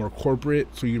worked, it was more corporate.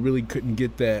 So you really couldn't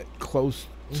get that close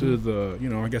to the,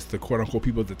 I guess the quote unquote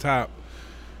people at the top.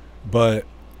 But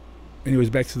anyways,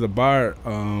 back to the bar,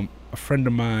 a friend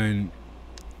of mine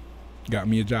got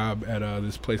me a job at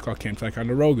this place called Camp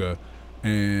Ticonderoga,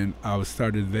 and I was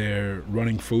started there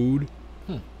running food,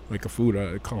 like a food,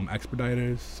 I call them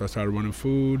expediters. So I started running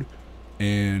food,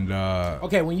 and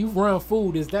okay, when you run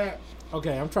food, is that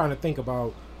okay? I'm trying to think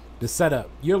about the setup.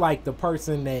 You're like the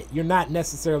person that you're not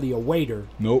necessarily a waiter.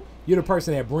 Nope. You're the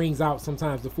person that brings out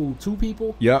sometimes the food to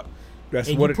people. Yep. That's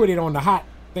and what you put it on the hot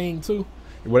thing too.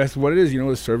 Well, that's what it is.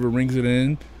 The server brings it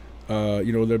in,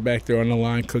 they're back there on the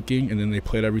line cooking, and then they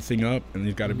plate everything up, and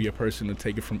there's got to be a person to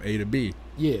take it from A to B.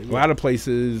 Yeah. A lot of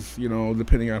places,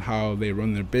 depending on how they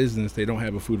run their business, they don't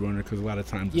have a food runner because a lot of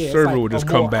times the server will just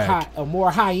come back. A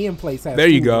more high-end place has There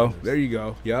you food go. runners. There you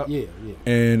go. Yep. Yeah.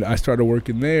 And I started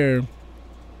working there,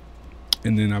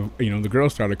 and then the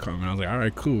girls started coming. I was like, all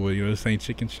right, cool. Well, this ain't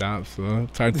chicken shop, so I'm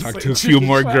trying to talk to a few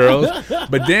more girls.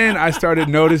 But then I started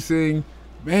noticing,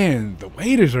 man, the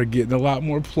waiters are getting a lot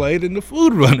more play than the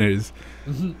food runners.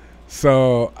 Mm-hmm.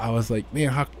 So I was like, man,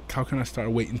 how can I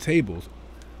start waiting tables?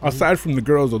 Mm-hmm. Aside from the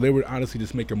girls, though, they were honestly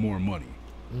just making more money.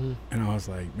 Mm-hmm. And I was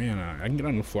like, man, I can get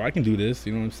on the floor. I can do this.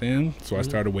 You know what I'm saying? So I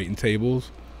started waiting tables.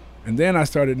 And then I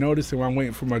started noticing when I'm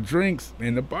waiting for my drinks,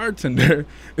 and the bartender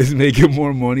is making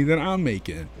more money than I'm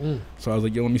making. So I was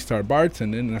like, yo, let me start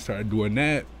bartending. And I started doing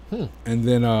that. And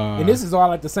then and this is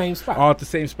all at the same spot? All at the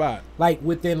same spot. Like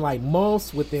within like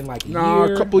months, within like a year? No,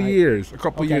 a couple years.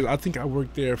 Okay. Years. I think I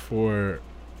worked there for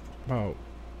about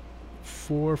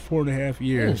 4.5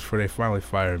 years before they finally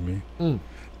fired me.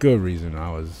 Good reason.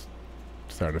 I was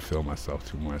starting to feel myself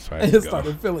too much. So I had to go.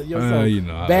 Started feeling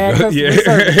yourself. Bad customer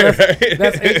service.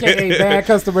 That's AKA bad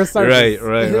customer service.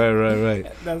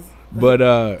 Right.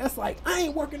 That's like, I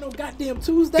ain't working no goddamn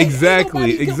Tuesday.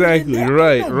 Exactly.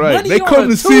 Right. They come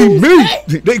to see me.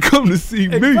 They come to see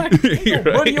me.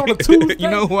 Money on a Tuesday. You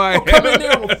know why? Come in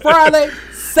there on a Friday,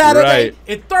 Saturday,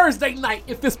 and Thursday night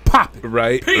if it's popping.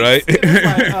 Right. Like,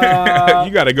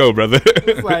 you gotta go, brother.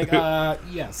 It's like,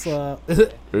 yes.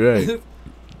 Right.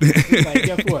 It's like,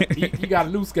 guess what? You got a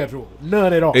new schedule.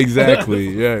 None at all. Exactly.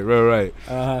 Yeah. Right.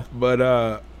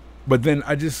 But then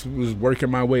I just was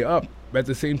working my way up at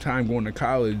the same time going to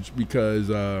college because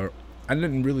I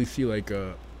didn't really see like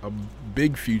a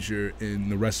big future in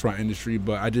the restaurant industry,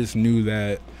 but I just knew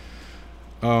that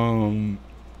I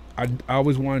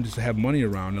always wanted just to have money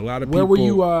around. A lot of people.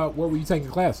 Where were you taking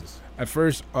classes? At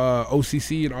first,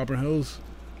 OCC in Auburn Hills.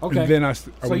 Okay. And then I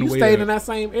so went you away stayed in that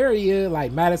same area,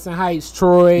 like Madison Heights,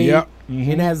 Troy. Yep.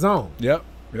 In that zone. Yep.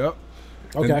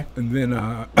 Okay. And then,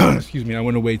 excuse me, I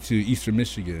went away to Eastern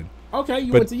Michigan. Okay,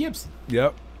 you went to Yipsy.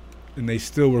 Yep. And they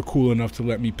still were cool enough to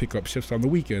let me pick up shifts on the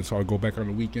weekends. So I'll go back on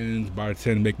the weekends,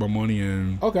 bartend, make my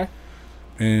money. Okay.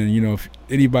 And, if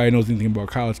anybody knows anything about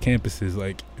college campuses,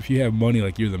 like, if you have money,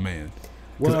 like, you're the man.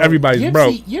 Because Well, everybody's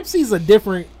broke. Yipsy's a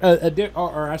different,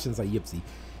 or I shouldn't say Yipsy.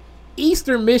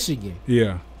 Eastern Michigan.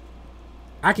 Yeah.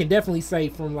 I can definitely say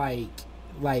from like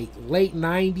late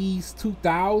 90s,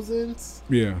 2000s.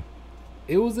 Yeah.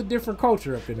 It was a different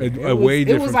culture up in there. A way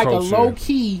different It was like culture.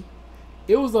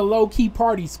 it was a low key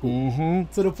party school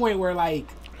to the point where like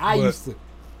I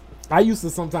used to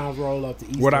sometimes roll up to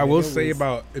Eastern. What I will say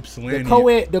about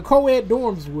Ypsilanti, the co-ed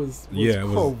dorms was it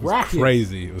was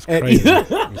crazy. It was And-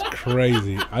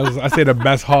 crazy. I say the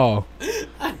best hall.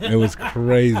 It was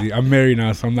crazy. I'm married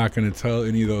now, so I'm not going to tell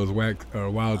any of those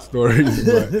wild stories,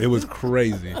 but it was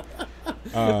crazy.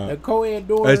 The co-ed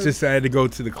dorms. Let's just say I had to go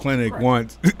to the clinic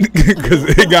once because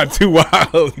it got too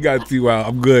wild.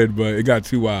 I'm good, but it got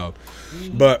too wild.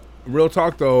 But real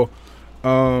talk, though,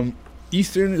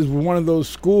 Eastern is one of those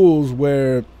schools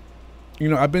where,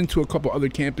 I've been to a couple other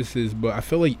campuses, but I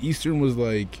feel like Eastern was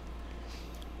like,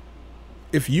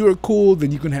 if you're cool,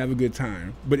 then you can have a good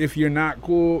time. But if you're not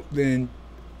cool, then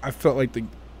I felt like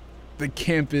the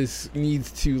campus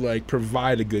needs to like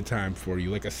provide a good time for you,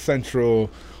 like a Central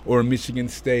or a Michigan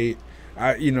State.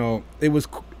 It was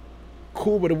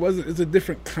cool, but it's a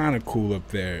different kind of cool up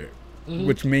there,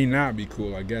 which may not be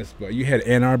cool, I guess. But you had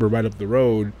Ann Arbor right up the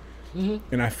road,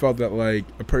 and I felt that like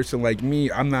a person like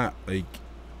me, I'm not like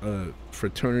a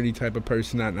fraternity type of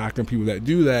person, not knocking people that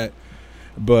do that.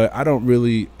 But I don't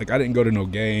really, I didn't go to no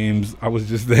games. I was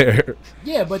just there.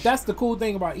 Yeah, but that's the cool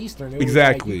thing about Eastern. It was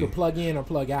Exactly. like you could plug in or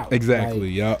plug out. Exactly,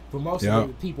 Like, yep. For most of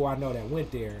the people I know that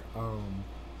went there,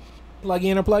 plug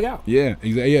in or plug out. Yeah,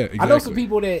 exactly. I know some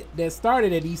people that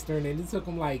started at Eastern and it took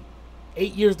them like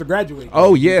 8 years to graduate.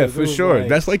 Oh, yeah, Because it for was sure. like-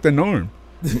 That's like the norm.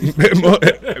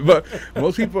 But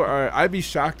most people are, I'd be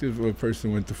shocked if a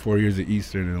person went to 4 years at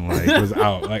Eastern and like was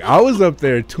out. Like I was up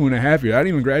there 2.5 years. I didn't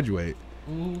even graduate.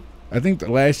 I think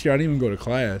the last year I didn't even go to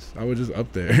class. I was just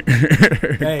up there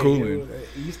Dang, cooling.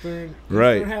 Eastern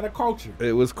Right. had a culture.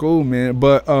 It was cool, man.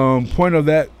 But point of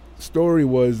that story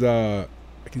was, I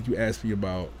think you asked me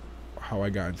about how I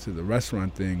got into the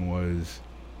restaurant thing was,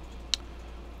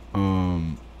 so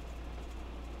on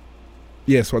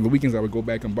the weekends I would go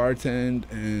back and bartend,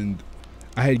 and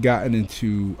I had gotten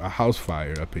into a house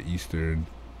fire up at Eastern.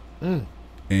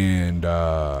 And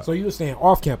So you were staying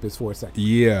off campus for a second.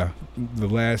 yeah, the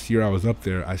last year I was up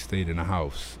there, I stayed in a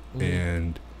house,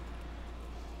 and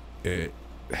it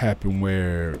happened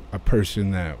where a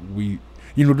person that we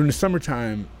during the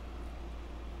summertime,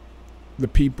 the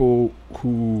people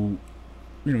who,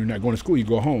 you're not going to school, you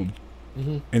go home.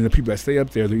 Mm-hmm. And the people that stay up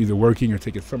there, they're either working or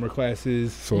taking summer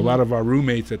classes. So a lot of our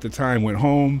roommates at the time went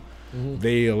home. Mm-hmm.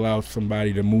 They allowed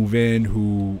somebody to move in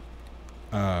who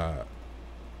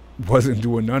wasn't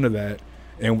doing none of that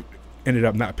and ended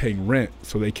up not paying rent.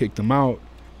 So they kicked him out.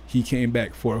 He came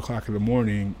back 4 o'clock in the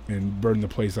morning and burned the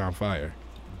place on fire.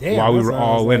 Damn, while we were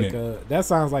all in it. That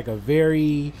sounds like a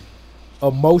very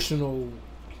emotional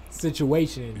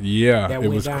situation. Yeah, that it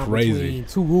went was down crazy. Between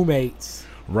two roommates.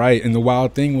 Right, and the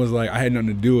wild thing was like I had nothing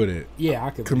to do with it. Yeah, I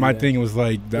could. Because my thing was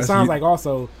like it sounds like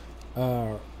also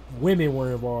women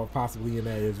were involved possibly in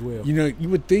that as well. You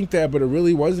would think that, but it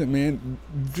really wasn't, man.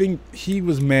 He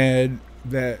was mad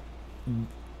that,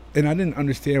 and I didn't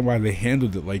understand why they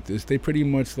handled it like this. They pretty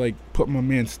much like put my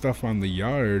man's stuff on the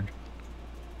yard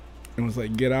and was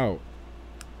like, get out.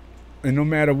 And no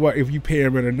matter what, if you pay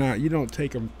him rent or not, you don't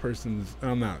take a person's.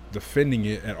 I'm not defending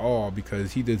it at all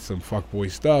because he did some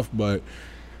fuckboy stuff, but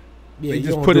yeah, they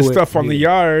just put his stuff on the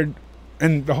yard.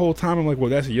 And the whole time I'm like, well,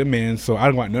 that's your man, so I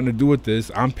don't want nothing to do with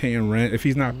this. I'm paying rent. If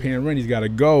he's not paying rent, he's got to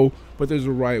go. But there's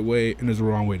a right way and there's a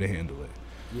wrong way to handle it.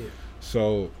 Yeah.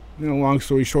 So, long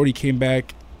story short, he came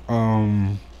back at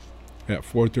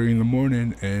 4:30 in the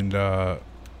morning and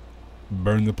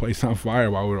burned the place on fire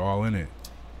while we were all in it.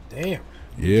 Damn.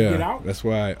 Yeah. Did you get out? That's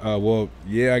why.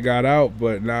 I got out,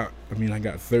 but not. I mean, I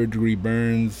got 3rd-degree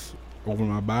burns over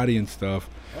my body and stuff.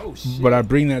 Oh shit! But I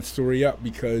bring that story up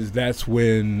because that's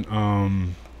when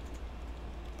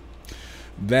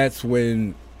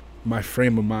my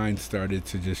frame of mind started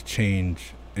to just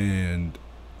change, and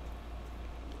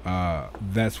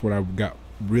that's when I got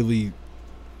really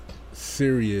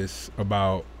serious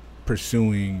about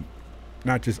pursuing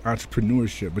not just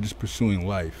entrepreneurship, but just pursuing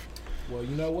life. Well,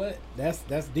 you know what? That's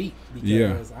deep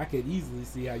because Yeah. I could easily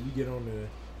see how you get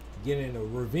in a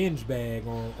revenge bag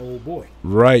on old boy.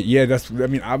 Right. Yeah.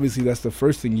 Obviously that's the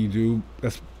first thing you do.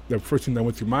 That's the first thing that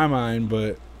went through my mind.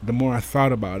 But the more I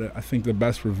thought about it, I think the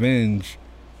best revenge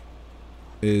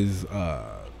is, I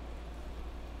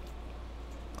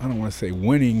don't want to say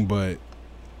winning, but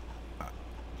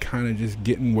kind of just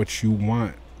getting what you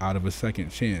want out of a second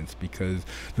chance. Because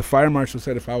the fire marshal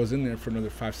said if I was in there for another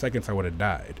 5 seconds, I would have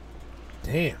died.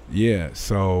 Damn. Yeah.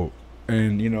 So,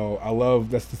 and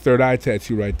that's the third eye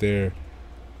tattoo right there.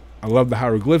 I love the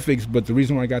hieroglyphics, but the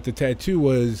reason why I got the tattoo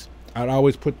was I'd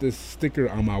always put this sticker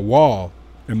on my wall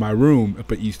in my room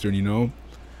up at Eastern,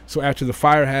 So after the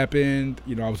fire happened,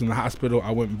 I was in the hospital. I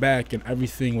went back and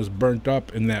everything was burnt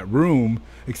up in that room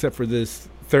except for this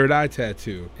third eye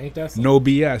tattoo. Ain't that something? No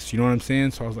BS, you know what I'm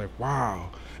saying? So I was like, wow.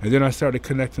 And then I started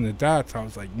connecting the dots. I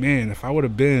was like, man, if I would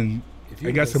have been,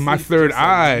 I guess if my third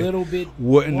eye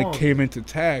wouldn't have came into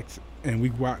tact and we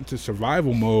got into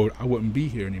survival mode, I wouldn't be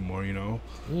here anymore,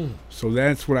 So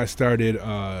that's when I started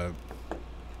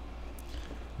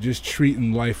just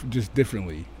treating life just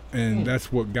differently. And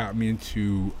that's what got me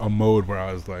into a mode where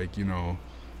I was like,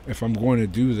 if I'm going to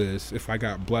do this, if I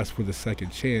got blessed with a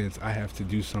second chance, I have to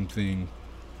do something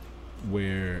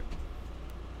where,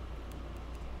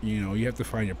 you have to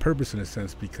find your purpose in a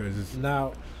sense because it's...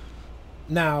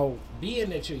 Now,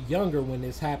 being that you're younger when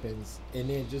this happens and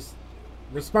then just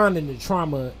responding to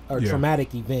trauma or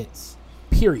traumatic events,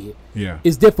 period,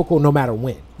 is difficult no matter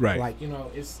when. Right. Like,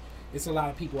 it's a lot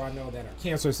of people I know that are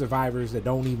cancer survivors that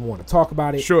don't even want to talk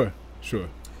about it. Sure.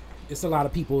 It's a lot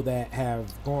of people that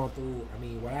have gone through,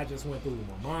 what I just went through with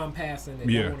my mom passing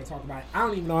and don't want to talk about it. I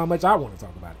don't even know how much I want to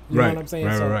talk about it. You know what I'm saying?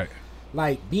 Right.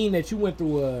 Like, being that you went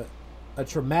through a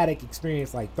traumatic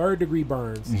experience like 3rd-degree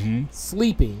burns,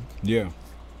 sleeping. Yeah.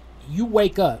 You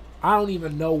wake up. I don't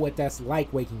even know what that's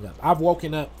like waking up. I've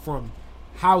woken up from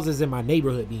houses in my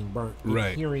neighborhood being burnt and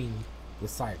hearing the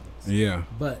sirens. Yeah.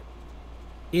 But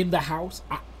in the house,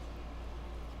 I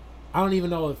don't even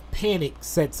know if panic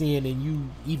sets in and you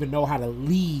even know how to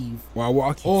leave. Well, I'll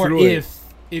walk you through it. Or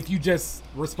if you just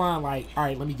respond like, all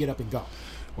right, let me get up and go.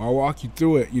 Well, I'll walk you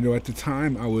through it. At the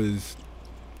time I was,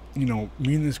 me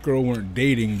and this girl weren't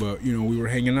dating, but, we were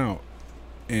hanging out.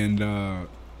 And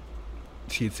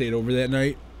she had stayed over that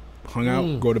night, hung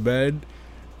out, go to bed.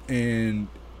 And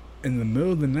in the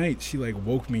middle of the night, she,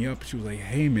 woke me up. She was like,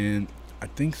 hey, man, I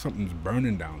think something's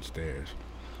burning downstairs.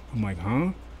 I'm like,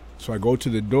 huh? So I go to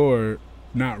the door,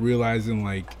 not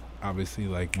realizing, obviously,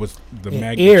 what's the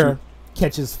magnitude. Air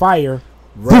catches fire.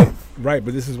 Right,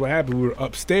 but this is what happened. We were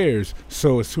upstairs.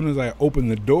 So as soon as I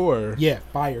opened the door... Yeah,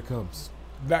 fire comes.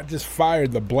 Not just fire,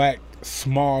 the black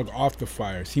smog off the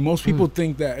fire. See, most people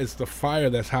think that it's the fire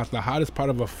that's hot. The hottest part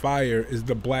of a fire is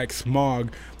the black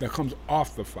smog that comes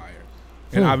off the fire.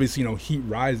 And obviously, heat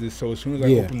rises. So as soon as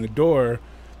I opened the door,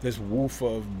 this woof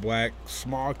of black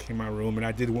smog came in my room, and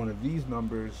I did one of these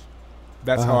numbers.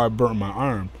 That's how I burnt my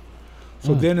arm.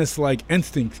 So then it's like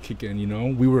instincts kick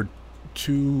in, We were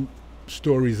 2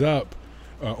 stories up,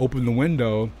 open the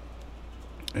window,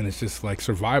 and it's just like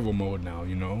survival mode now,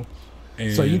 And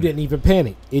so you didn't even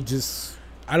panic. It just...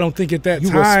 I don't think at that you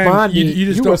time responded, you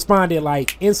just responded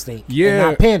like instinct, and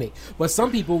not panic. But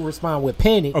some people respond with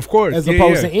panic, of course, as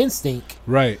opposed to instinct,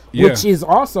 right? Which is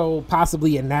also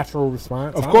possibly a natural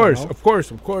response. Of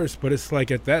course. But it's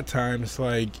like at that time, it's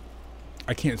like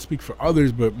I can't speak for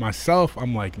others, but myself,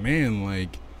 I'm like, man,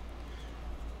 like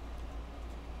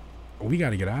we got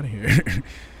to get out of here.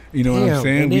 You know what I'm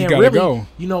saying? We got to go.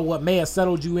 You know what may have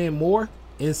settled you in more?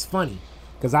 It's funny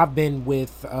because I've been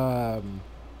with.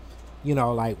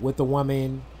 Like with a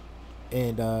woman,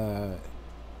 and then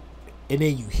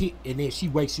you hit, and then she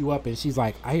wakes you up, and she's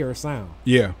like, "I hear a sound."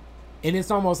 Yeah, and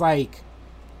it's almost like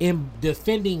in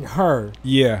defending her.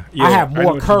 Yeah. I have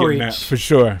more courage for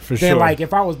sure. Than like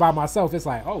if I was by myself, it's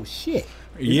like, "Oh shit,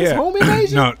 is this home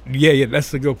invasion?" No, yeah,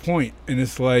 that's a good point, and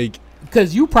it's like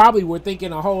because you probably were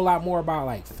thinking a whole lot more about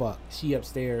like, "Fuck, she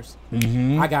upstairs.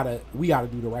 Mm-hmm. We gotta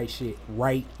do the right shit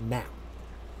right now."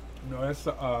 No, that's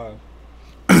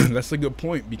that's a good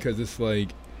point because it's like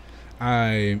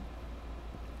when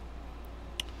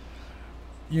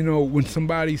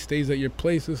somebody stays at your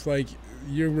place, it's like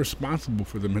you're responsible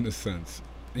for them in a sense.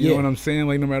 You know what I'm saying?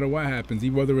 Like no matter what happens,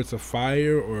 even whether it's a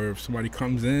fire or if somebody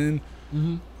comes in,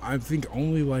 I think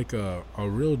only like a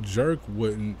real jerk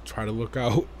wouldn't try to look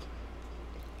out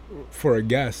for a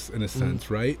guest in a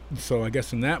sense, right? So I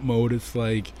guess in that mode, it's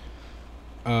like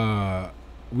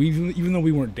even though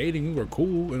we weren't dating, we were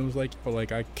cool, and it was like,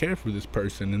 I care for this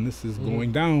person, and this is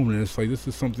going down, and it's like this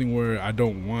is something where I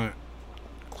don't want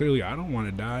to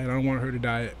die, and I don't want her to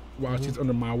die while she's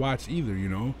under my watch either,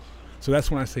 So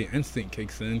that's when I say instinct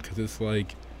kicks in, because it's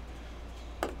like,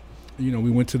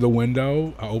 we went to the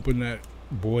window, I opened that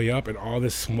boy up, and all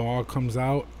this smog comes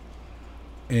out,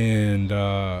 and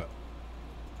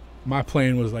my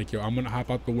plan was like, I'm gonna hop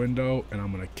out the window, and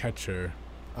I'm gonna catch her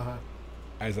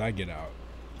as I get out.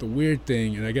 The weird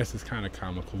thing, and I guess it's kind of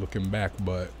comical looking back,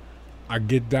 but I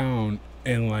get down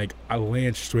and like I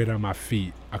land straight on my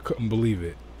feet. I couldn't believe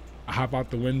it. I hop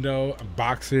out the window,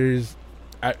 boxers,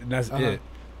 that's it.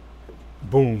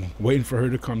 Boom, waiting for her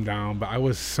to come down. But I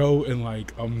was so in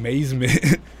like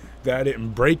amazement that I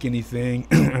didn't break anything,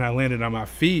 and I landed on my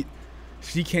feet.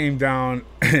 She came down,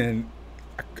 and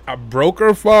I broke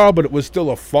her fall, but it was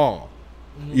still a fall.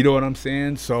 You know what I'm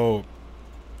saying? So,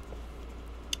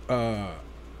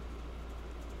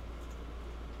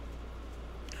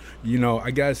 I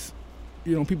guess,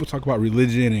 people talk about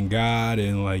religion and God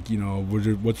and like,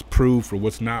 what's proof or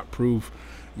what's not proof.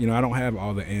 I don't have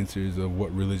all the answers of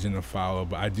what religion to follow,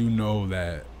 but I do know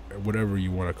that whatever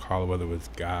you want to call it, whether it's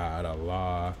God,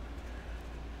 Allah,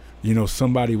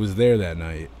 somebody was there that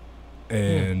night.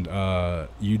 And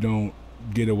you don't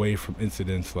get away from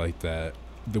incidents like that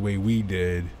the way we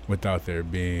did without there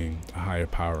being a higher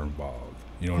power involved.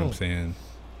 You know what I'm saying?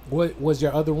 What was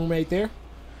your other roommate there?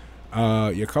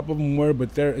 A couple of them were,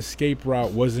 but their escape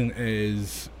route wasn't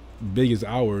as big as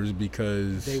ours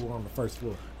because they were on the first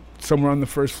floor. Some were on the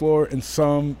first floor, and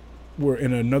some were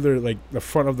in another, like the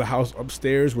front of the house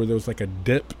upstairs, where there was like a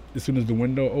dip as soon as the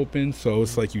window opened. So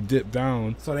it's like you dip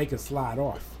down, so they could slide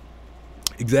off.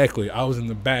 Exactly. I was in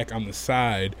the back on the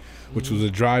side, which was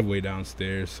a driveway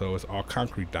downstairs, so it's all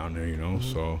concrete down there,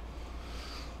 So,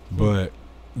 but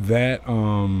that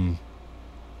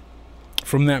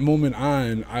from that moment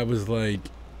on, I was like,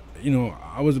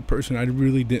 I was a person, I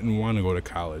really didn't want to go to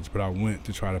college, but I went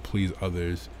to try to please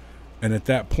others. And at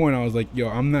that point, I was like,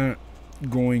 I'm not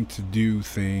going to do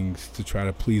things to try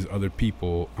to please other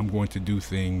people. I'm going to do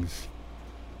things,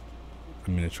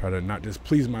 to try to not just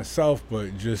please myself,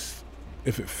 but just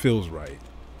if it feels right.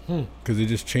 Because it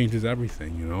just changes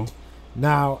everything,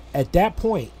 Now, at that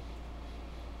point,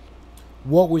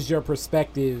 what was your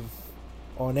perspective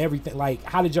on everything? Like,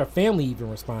 how did your family even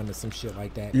respond to some shit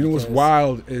like that? What's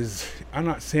wild is, I'm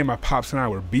not saying my pops and I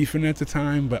were beefing at the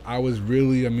time, but I was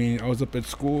really, I was up at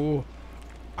school.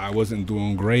 I wasn't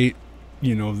doing great.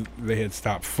 They had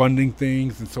stopped funding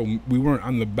things, and so we weren't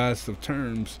on the best of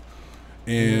terms.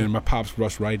 And my pops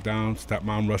rushed right down.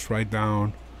 Stepmom rushed right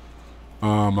down.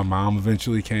 My mom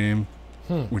eventually came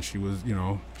when she was,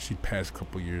 she passed a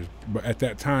couple years. But at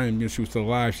that time, she was still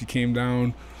alive. She came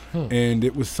down. And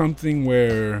it was something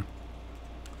where,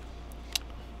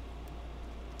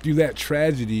 through that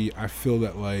tragedy, I feel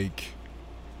that like,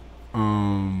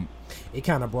 it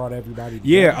kind of brought everybody together.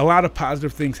 Yeah, a lot of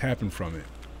positive things happened from it,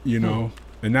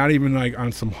 And not even like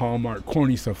on some Hallmark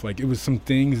corny stuff. Like, it was some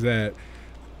things that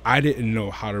I didn't know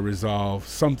how to resolve.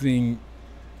 Something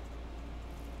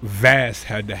vast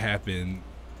had to happen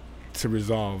to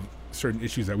resolve certain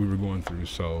issues that we were going through.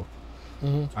 So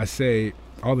I say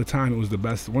all the time, it was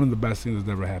one of the best things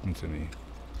that's ever happened to me.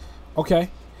 Okay.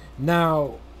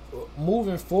 Now,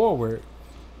 moving forward,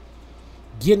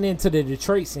 getting into the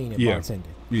Detroit scene and bartending.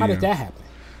 How did that happen?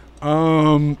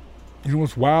 You know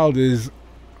what's wild is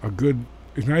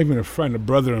it's not even a friend, a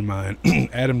brother of mine,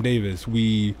 Adam Davis.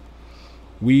 We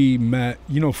met,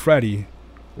 Freddie.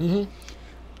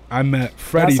 I met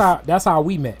Freddie. That's how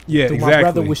we met. Yeah, through exactly. My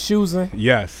brother was choosing.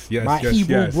 Yes. My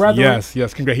Hebrew brother. Yes.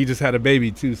 Congrats. He just had a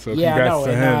baby too, so congrats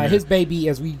to him. And his baby,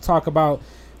 as we talk about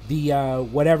the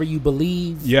whatever you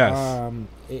believe. Yes.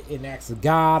 It acts of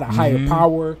God, a higher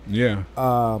power. Yeah.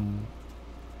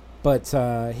 But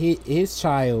his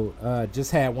child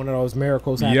just had one of those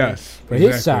miracles happen. Yes. For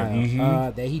his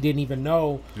child that he didn't even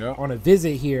know on a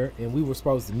visit here, and we were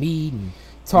supposed to meet and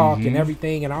talk and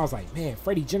everything. And I was like, man,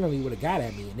 Freddie generally would have got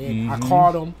at me. And then I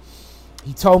called him.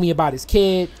 He told me about his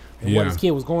kid and what his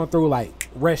kid was going through. Like,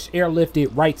 Resh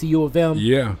airlifted right to U of M.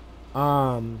 Yeah.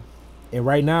 And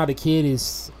right now the kid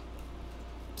is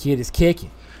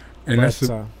kicking. And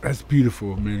that's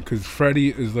beautiful, man, because Freddie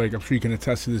is like, I'm sure you can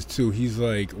attest to this too. He's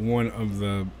like one of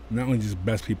the not only just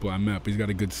best people I met, but he's got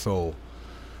a good soul.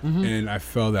 And I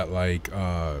felt that like,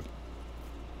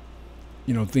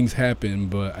 things happen,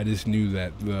 but I just knew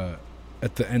that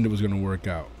at the end it was going to work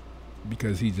out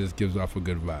because he just gives off a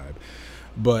good vibe.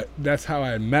 But that's how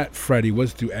I met Freddie,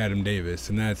 was through Adam Davis,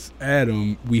 and that's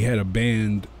Adam. We had a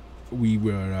band. We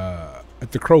were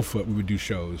at the Crowfoot. We would do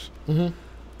shows.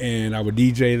 And I would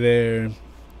DJ there.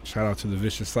 Shout out to the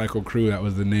Vicious Cycle crew. That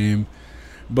was the name.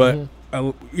 But,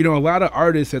 a lot of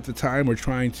artists at the time were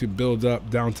trying to build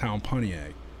up downtown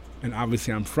Pontiac. And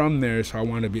obviously I'm from there, so I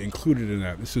wanted to be included in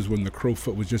that. This is when the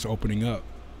Crowfoot was just opening up.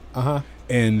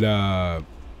 And, a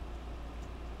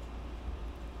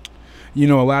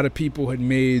lot of people had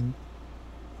made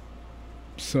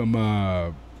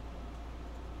some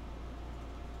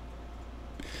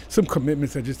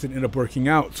commitments that just didn't end up working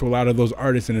out. So a lot of those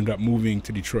artists ended up moving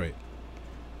to Detroit.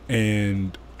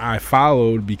 And I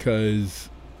followed because,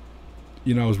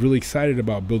 I was really excited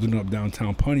about building up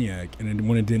downtown Pontiac. And then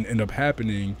when it didn't end up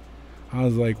happening, I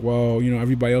was like, well,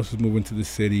 everybody else is moving to the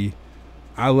city.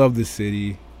 I love the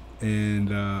city.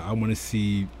 And I want to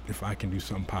see if I can do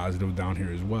something positive down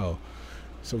here as well.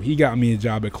 So he got me a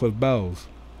job at Cliff Bell's,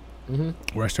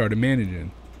 where I started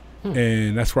managing.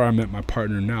 And that's where I met my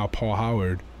partner now, Paul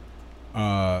Howard.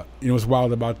 What's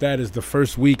wild about that is the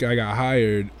first week I got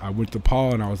hired, I went to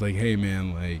Paul and I was like, hey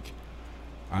man, like,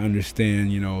 I understand,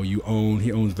 he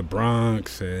owns the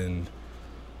Bronx and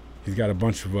he's got a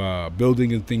bunch of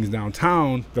buildings and things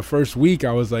downtown. The first week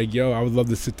I was like, yo, I would love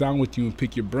to sit down with you and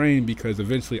pick your brain because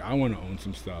eventually I want to own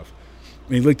some stuff.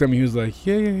 And he looked at me, he was like,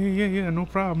 yeah, no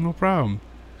problem.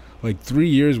 Like 3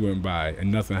 years went by and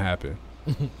nothing happened.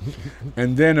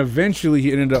 And then eventually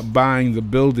he ended up buying the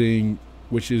building,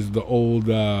 which is the old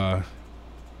it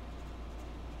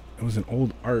was an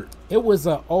old art. It was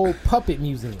an old puppet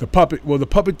museum. The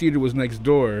puppet theater was next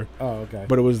door. Oh, okay.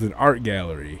 But it was an art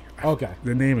gallery. Okay.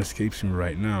 The name escapes me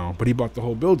right now, but he bought the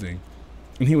whole building.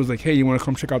 And he was like, hey, you want to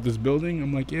come check out this building?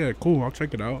 I'm like, yeah, cool, I'll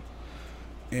check it out.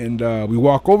 And we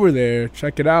walk over there,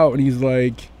 check it out, and he's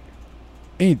like,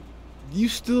 hey, you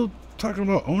still talking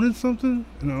about owning something?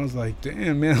 And I was like,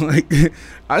 damn, man, like,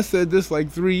 I said this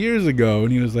like 3 years ago.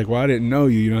 And he was like, well, I didn't know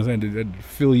you, what I'm saying, to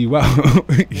fill you out.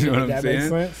 You know what I'm saying?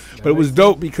 Makes sense. But it was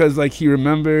dope because like he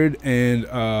remembered,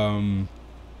 and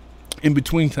in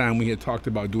between time we had talked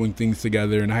about doing things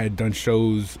together, and I had done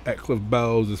shows at Cliff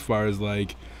Bell's as far as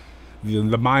like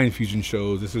the Mind Fusion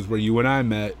shows. This is where you and I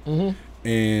met.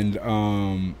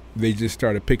 And they just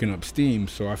started picking up steam.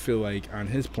 So I feel like on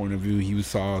his point of view, he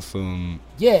saw some.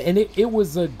 Yeah, and it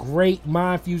was a great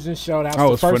Mind Fusion show. That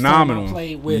was the first phenomenal. time I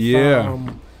played with.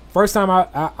 First time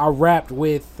I rapped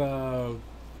with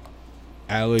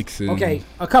Alex. And okay,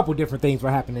 a couple different things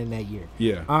were happening that year.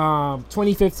 Yeah.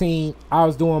 2015, I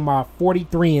was doing my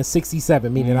 43 and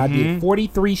 67, meaning I did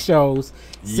 43 shows,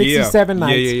 67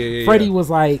 nights. Yeah. Freddie was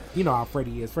like, you know how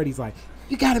Freddie is. Freddie's like,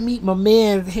 you got to meet my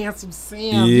man, Handsome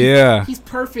Sam. Yeah. He's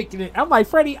perfect. And I'm like,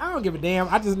 Freddie, I don't give a damn.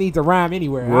 I just need to rhyme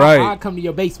anywhere. Right. I'll come to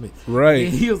your basement. Right.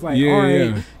 And he was like, all right.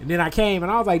 Yeah. And then I came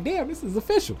and I was like, damn, this is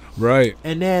official. Right.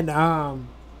 And then,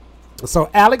 so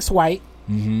Alex White,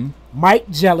 Mike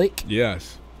Jellick.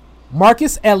 Yes.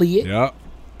 Marcus Elliott. Yep.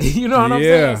 You know what I'm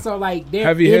saying? So, like, they're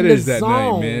heavy in hitters the that zone.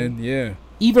 night, man. Yeah.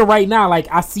 Even right now, like,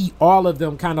 I see all of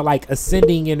them kind of, like,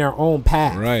 ascending in their own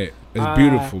path. Right. It's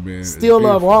beautiful, man. Still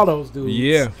love all those dudes.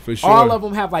 Yeah, for sure. All of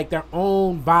them have like their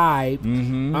own vibe.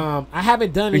 Mm-hmm. I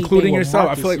haven't done anything including with yourself.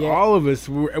 Marcus I feel like yet. all of us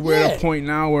we're at a point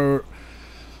now where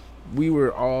we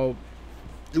were all.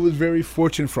 It was very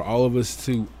fortunate for all of us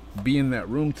to be in that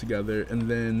room together, and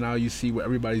then now you see what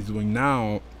everybody's doing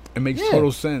now. It makes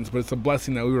total sense, but it's a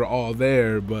blessing that we were all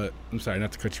there. But I'm sorry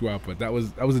not to cut you off, but that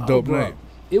was a dope night.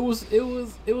 It was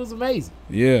amazing.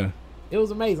 Yeah, it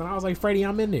was amazing. I was like, Freddie,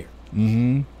 I'm in there.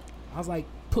 Mm-hmm. I was like,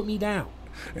 put me down.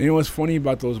 And you know what's funny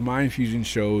about those Mind Fusion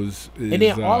shows is, and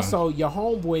then also your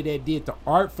homeboy that did the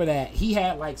art for that, he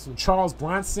had like some Charles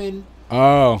Bronson.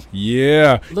 Oh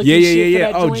yeah,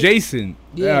 yeah. Oh, joint. Jason.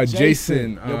 Yeah,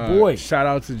 Jason. Your boy. Shout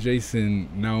out to Jason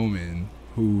Nauman,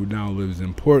 who now lives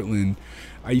in Portland.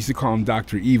 I used to call him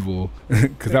Dr. Evil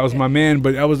because that was my man,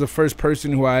 but that was the first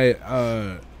person who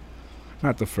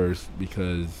not the first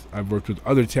because I've worked with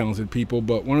other talented people,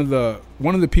 but one of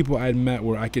the people I'd met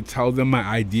where I could tell them my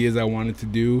ideas I wanted to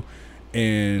do,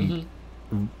 and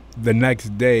the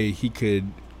next day he could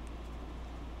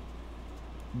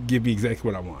give me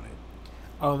exactly what I wanted.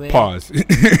 Oh man. Pause.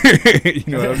 You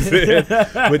know what I'm saying?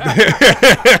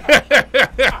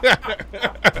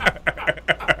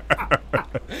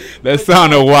 That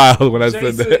sounded wild when I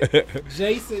said that.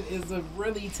 Jason is a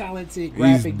really talented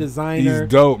graphic designer.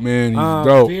 He's dope, man. He's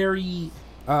dope.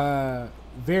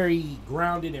 Very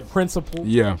grounded in principle.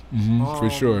 Yeah,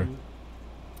 for sure.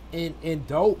 And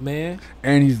dope, man.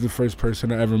 And he's the first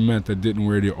person I ever met that didn't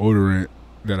wear deodorant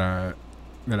that I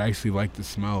actually liked the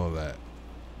smell of that.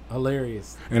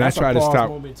 Hilarious. And That's I tried to stop.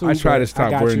 Too, I tried to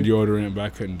stop wearing you. deodorant, but I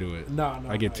couldn't do it. No,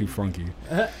 I get too funky.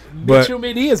 But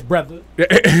it is, brother.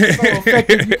 It's so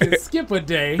effective you can skip a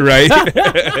day. Right.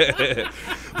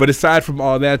 But aside from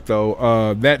all that,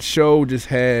 though, that show just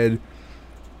had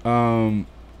all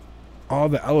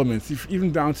the elements,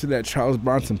 even down to that Charles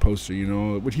Bronson poster. You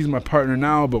know, which he's my partner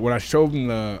now. But when I showed him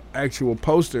the actual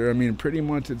poster, I mean, pretty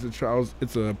much it's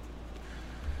a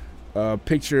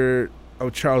picture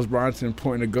of Charles Bronson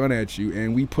pointing a gun at you,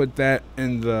 and we put that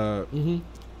in the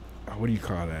what do you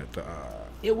call that?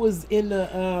 It was in the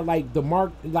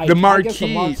the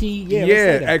marquee.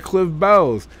 Yeah, at Cliff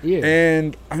Bell's. Yeah.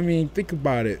 And I mean, think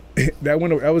about it. that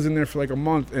was in there for like a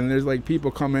month, and there's like people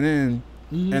coming in,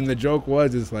 and the joke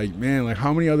was, it's like, man, like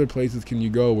how many other places can you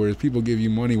go where people give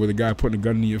you money with a guy putting a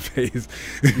gun in your face?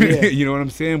 Yeah. You know what I'm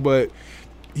saying? But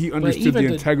he understood the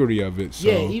integrity of it. So.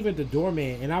 Yeah, even the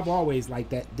doorman, and I've always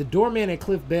liked that. The doorman at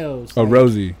Cliff Bell's. Oh,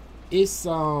 Rosie. It's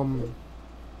the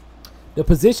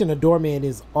position of doorman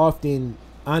is often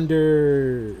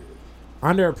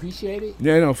underappreciated.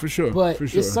 Yeah, no, for sure. But for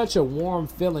sure. it's such a warm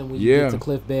feeling when you get to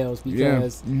Cliff Bell's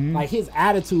because like his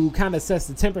attitude kind of sets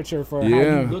the temperature for how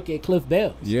you look at Cliff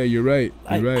Bell's. Yeah, you're right.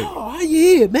 Like, you're right. Oh, how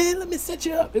you here, man? Let me set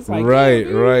you up. It's like right.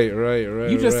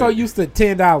 You just so used to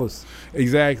 $10.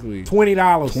 Exactly.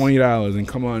 $20, and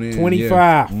come on in.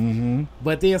 $25.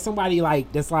 But there's somebody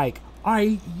like that's like, all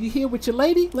right, you here with your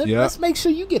lady? Let's make sure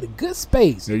you get a good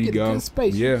space. There you get go. A good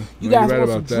space. Yeah. You guys want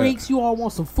some drinks? You all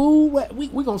want some food?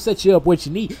 We're going to set you up what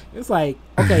you need. It's like,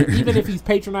 okay, even if he's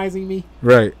patronizing me,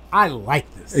 right? I like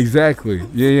this. Exactly.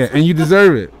 Yeah. And you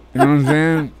deserve it. You know what I'm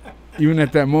saying? Even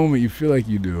at that moment, you feel like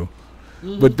you do.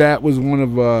 But that was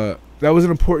that was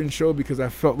an important show because I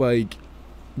felt like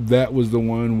that was the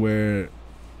one where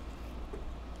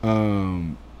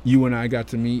you and I got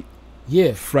to meet.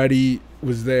 Yeah. Freddie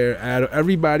was there.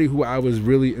 Everybody who I was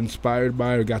really inspired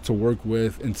by or got to work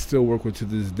with and still work with to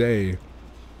this day,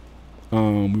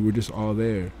 we were just all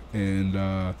there. And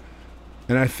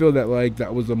I feel that like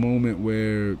that was a moment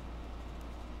where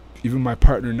even my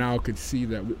partner now could see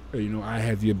that, you know, I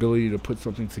had the ability to put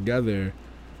something together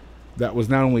that was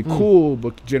not only cool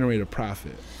but generate a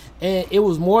profit. And it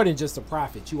was more than just a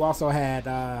profit. You also had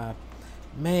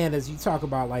man, as you talk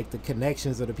about like the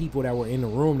connections of the people that were in the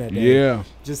room that day,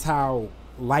 just how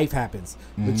life happens.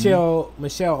 Michelle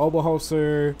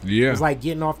Oberholzer was like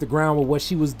getting off the ground with what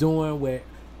she was doing with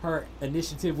her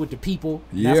initiative with the people.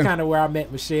 That's kind of where I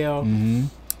met Michelle.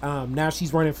 Now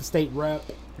she's running for state rep.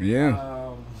 You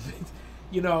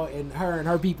know, and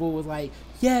her people was like,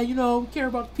 yeah, you know, care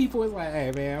about the people. It's like,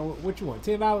 hey man, what you want?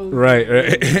 $10? Right.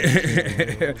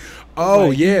 Oh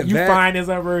like, yeah, you fine as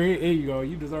ever. Here you go.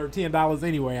 You deserve $10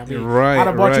 anyway. I mean, right. I'd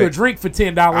have bought you a drink for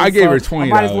 $10. I gave her $20. I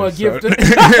might as well give it.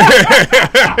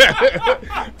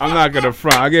 I'm not gonna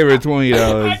front. I gave her $20.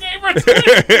 I gave her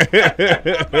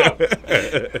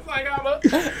 $20. It's like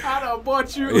I'd have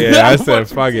bought you. Yeah, I said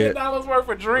fuck it. $10 worth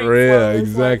of drinks. Yeah,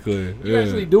 exactly. Like, you're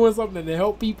actually doing something to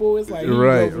help people. It's like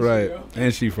right.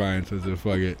 And she fine, so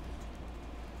fuck it.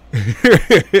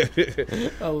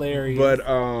 Hilarious. But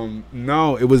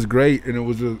no, it was great, and it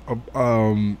was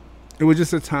it was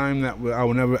just a time that I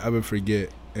will never ever forget,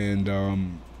 and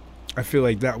I feel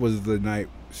like that was the night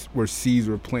where seeds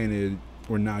were planted,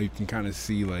 where now you can kind of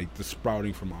see like the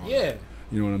sprouting from all. Yeah. That.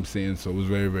 You know what I'm saying? So it was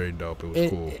very, very dope. It was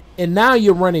cool. And now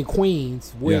you're running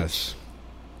Queens, which, yes.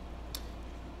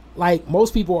 like,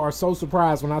 most people are so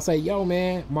surprised when I say, yo,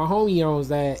 man, my homie owns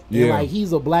that. And, like,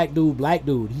 he's a black dude.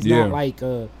 He's not like,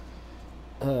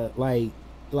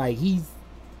 like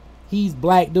he's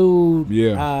black dude.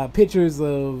 Yeah. Pictures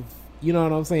of, you know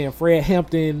what I'm saying, Fred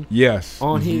Hampton. Yes.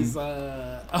 On his,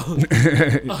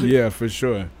 yeah, for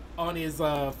sure. On his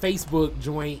Facebook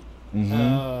joint.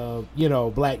 Mm-hmm. You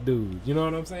know, black dude. You know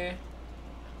what I'm saying?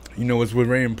 You know, what's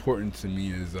very important to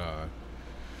me is,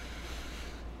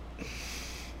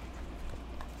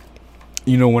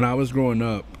 you know, when I was growing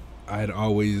up, I had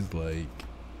always, like,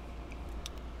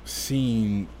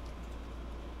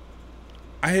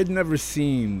 I had never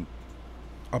seen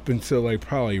up until, like,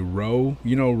 probably Ro.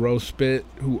 You know Ro Spit,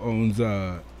 who owns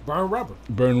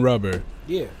Burn Rubber.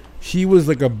 Yeah. He was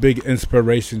like a big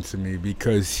inspiration to me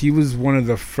because he was one of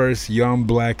the first young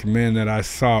black men that I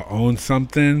saw own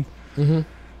something. Mm-hmm.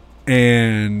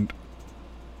 And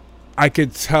I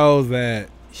could tell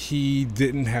that he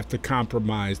didn't have to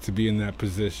compromise to be in that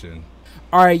position.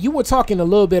 All right, you were talking a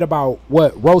little bit about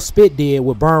what Ro Spit did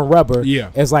with Burn Rubber.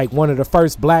 Yeah. As like one of the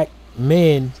first black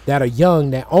men that are young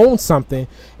that own something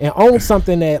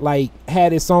that like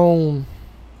had its own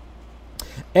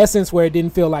essence where it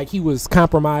didn't feel like he was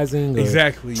compromising or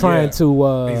trying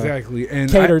to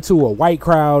cater to a white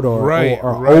crowd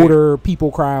or older people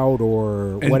crowd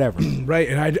or whatever. Right.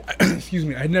 And I excuse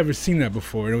me, I'd never seen that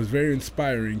before, and it was very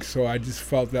inspiring. So I just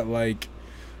felt that, like,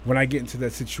 when I get into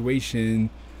that situation,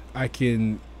 I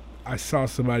saw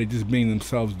somebody just being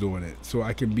themselves doing it, so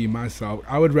I can be myself.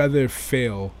 I would rather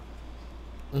fail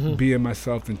being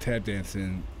myself than tap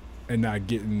dancing and not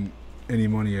getting any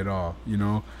money at all, you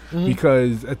know? Mm-hmm.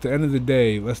 Because at the end of the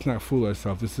day, let's not fool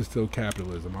ourselves. This is still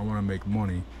capitalism. I want to make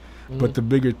money. Mm-hmm. But the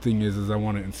bigger thing is I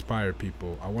want to inspire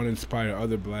people. I want to inspire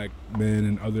other black men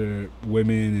and other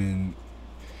women and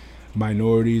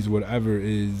minorities, whatever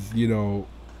is, you know,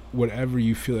 whatever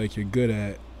you feel like you're good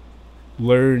at,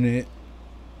 learn it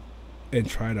and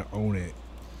try to own it.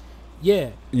 Yeah.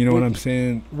 You know what I'm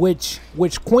saying? Which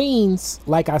Queens,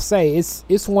 like I say,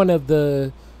 it's one of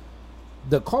the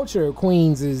culture of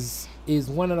Queens is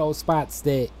one of those spots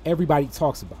that everybody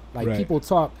talks about. Like, people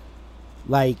talk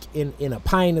like in a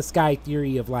pie in the sky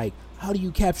theory of like, how do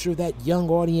you capture that young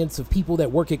audience of people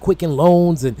that work at Quicken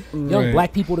Loans and young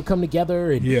black people to come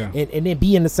together and then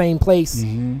be in the same place.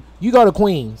 Mm-hmm. You go to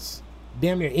Queens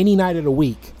damn near any night of the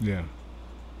week. Yeah.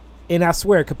 And I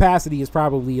swear, capacity is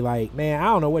probably like, man, I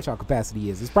don't know what y'all capacity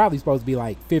is. It's probably supposed to be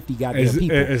like 50 goddamn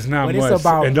people. It's not but much. It's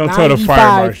about and don't tell the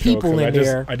fire marshal. People in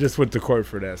there. I just went to court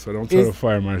for that, so don't tell the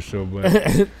fire marshal.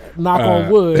 But knock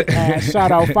on wood.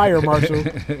 Shout out fire marshal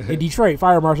in Detroit.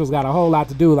 Fire marshal's got a whole lot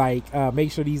to do. Like,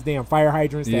 make sure these damn fire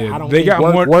hydrants that I don't think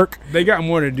work. They got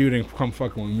more to do than come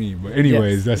fucking with me. But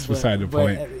anyways, that's beside the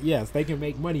point. Yes, they can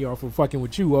make money off of fucking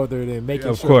with you other than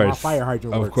making sure my fire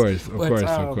hydrant works. Of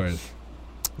course.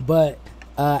 But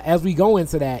as we go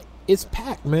into that, it's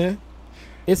packed, man.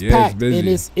 It's packed, and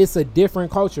it's a different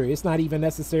culture. It's not even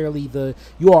necessarily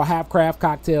you all have craft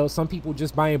cocktails. Some people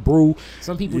just buying brew.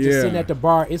 Some people just sitting at the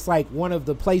bar. It's like one of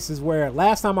the places where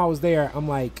last time I was there, I'm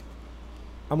like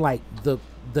the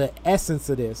essence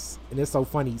of this, and it's so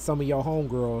funny. Some of your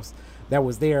homegirls that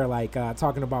was there, like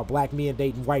talking about black men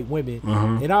dating white women,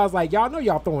 and I was like, y'all know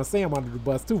y'all throwing Sam under the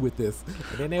bus too with this.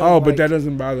 And then but that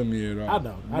doesn't bother me at all. I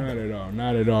know,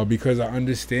 not at all, because I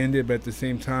understand it. But at the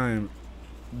same time,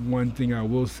 one thing I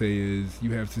will say is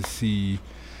you have to see,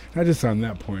 not just on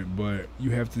that point, but you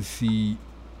have to see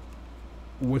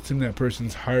what's in that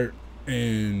person's heart,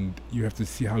 and you have to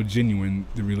see how genuine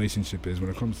the relationship is when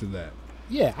it comes to that.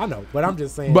 Yeah, I know, but I'm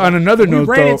just saying. But on another note,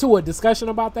 we ran into a discussion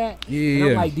about that. Yeah, and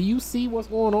I'm like, do you see what's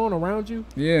going on around you?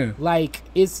 Yeah. Like,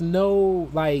 it's not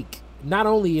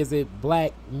only is it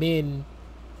black men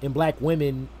and black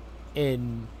women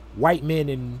and white men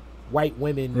and white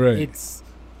women. Right. It's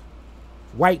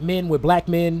white men with black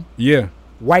men. Yeah.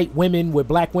 White women with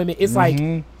black women. It's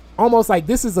like almost like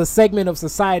this is a segment of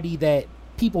society that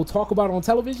people talk about on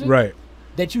television. Right.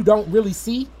 That you don't really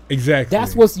see. Exactly.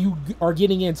 That's what you are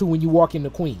getting into when you walk into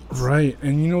Queens. Right.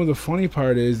 And you know the funny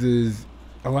part is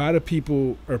a lot of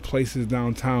people or places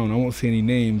downtown, I won't say any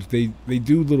names, they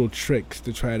do little tricks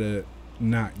to try to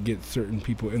not get certain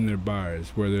people in their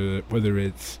bars, whether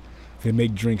it's they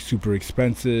make drinks super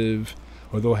expensive,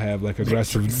 or they'll have like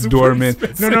aggressive doormen.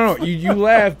 No. You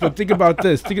laugh, but think about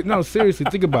this. No, seriously,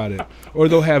 think about it. Or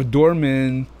they'll have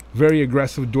doormen very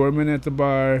aggressive doorman at the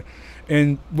bar,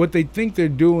 and what they think they're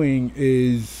doing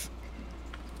is,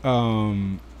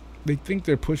 they think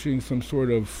they're pushing some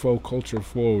sort of faux culture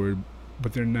forward,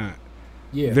 but they're not.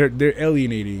 Yeah. They're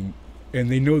alienating, and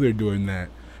they know they're doing that,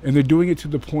 and they're doing it to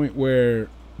the point where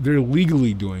they're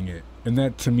legally doing it, and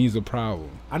that to me is a problem.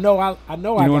 I know I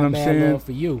know got what I'm mad saying? love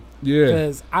for you. Yeah.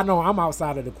 Because I know I'm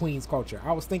outside of the Queens culture.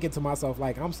 I was thinking to myself,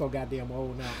 like, I'm so goddamn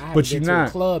old now. I haven't But been you're to a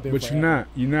not. club in But forever.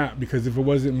 you're not, because if it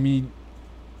wasn't me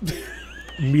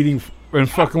meeting and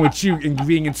fucking with you and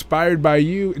being inspired by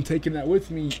you and taking that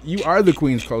with me, you are the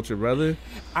Queens culture, brother.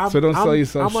 So don't sell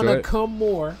yourself I'm gonna short. come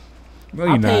more. No,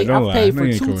 you're not. Don't lie. I paid No, for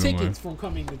you ain't 2 coming tickets from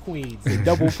coming to Queens and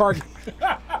double parking.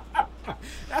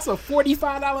 That's a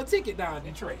 $45 ticket down in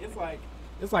Detroit.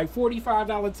 It's like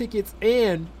 $45 tickets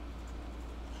and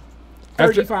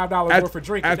 $35 worth of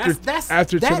drinking.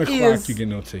 After 10 o'clock, you get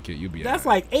no ticket. You'll be. That's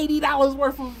all right. like $80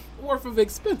 worth of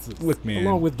expenses. Look, man,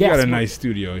 along with you gas got a money. nice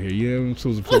studio here. Yeah, I'm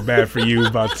supposed to feel bad for you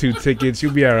about 2 tickets.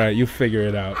 You'll be all right. You'll figure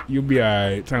it out. You'll be all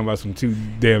right. Talking about some 2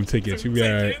 damn tickets. You'll be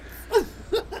all right.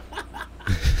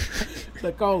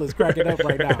 Nicole is cracking up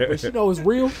right now, but you know it's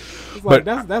real. It's like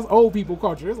that's old people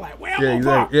culture. It's like, where am I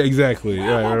park? Yeah, exactly.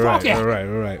 Where am I parking?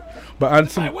 Right. But on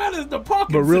some, Like, what is the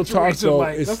parking but real talk, situation though,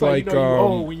 like? it's That's like, you know you're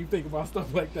old when you think about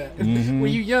stuff like that. Mhm.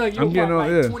 When you young, I'm you getting park on-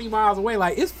 like yeah. 20 miles away.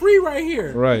 Like, it's free right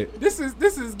here. right, This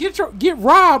is get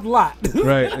robbed lot.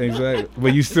 right, exactly.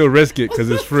 But you still risk it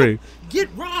because it's free. Get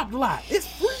robbed lot. It's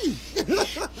free.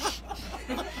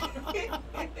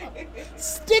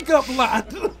 Stick up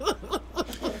lot.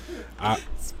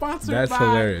 Sponsored That's by,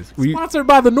 hilarious. Sponsored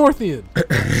by the North End.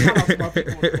 Shout out to my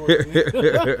people on the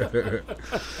North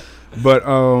End. But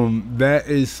that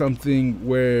is something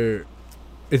where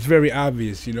it's very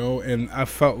obvious, you know. And I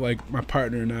felt like my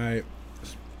partner and I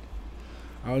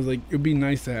was like, it'd be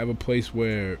nice to have a place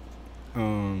where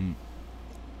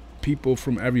people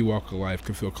from every walk of life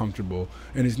could feel comfortable,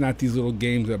 and it's not these little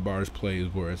games that bars play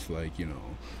where it's like, you know,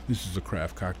 this is a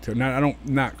craft cocktail.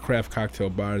 Not craft cocktail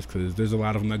bars, because there's a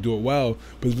lot of them that do it well,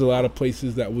 but there's a lot of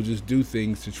places that will just do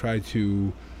things to try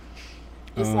to.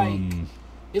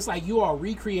 It's like you all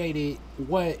recreated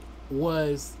what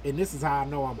was, and this is how I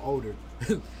know I'm older.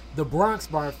 The Bronx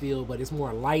bar feel, but it's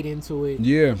more light into it.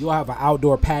 Yeah. You'll have an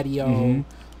outdoor patio.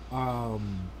 Mhm.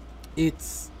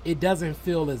 It doesn't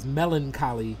feel as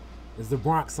melancholy as the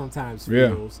Bronx sometimes Yeah.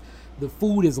 feels. The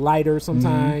food is lighter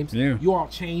sometimes. Yeah. You all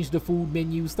change the food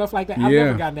menu, stuff like that. I've Yeah.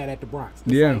 never gotten that at the Bronx.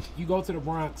 It's Yeah. like you go to the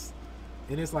Bronx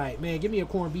and it's like, man, give me a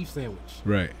corned beef sandwich.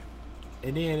 Right.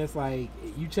 And then it's like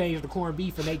you change the corned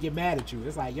beef and they get mad at you.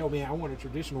 It's like, yo, man, I want a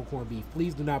traditional corned beef.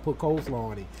 Please do not put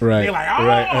coleslaw on it. Right. They're like,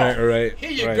 oh, right. here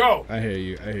you right. go. I hear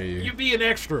you. You be an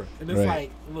extra. And it's Right.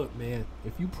 like, look, man,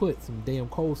 if you put some damn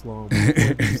coleslaw on my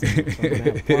corned beef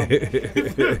sandwich, I'm gonna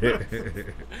have a problem.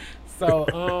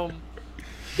 So,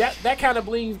 that kind of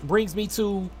brings me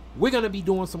to, we're gonna be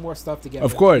doing some more stuff together.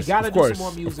 Of course, we gotta of do course, some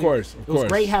more music. of course. It was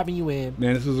great having you in.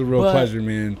 Man, this was a real But, pleasure,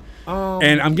 man. Um,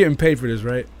 And I'm getting paid for this,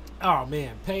 right? oh man,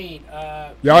 paid.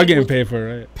 Y'all paid getting with, paid for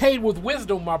it, right? Paid with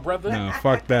wisdom, my brother. No,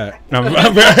 fuck that.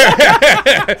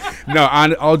 No,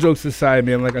 all jokes aside,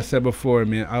 man, like I said before,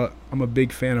 man, I'm a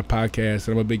big fan of podcasts,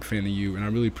 and I'm a big fan of you, and I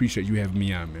really appreciate you having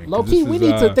me on, man. 'cause Low key, this we is,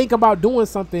 need to think about doing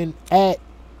something at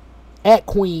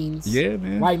Queens. Yeah,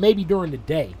 man. Like maybe during the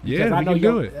day. Yeah, Because we can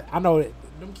do it. I know that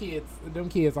them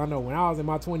kids, I know when I was in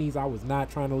my 20s, I was not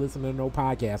trying to listen to no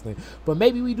podcasting. But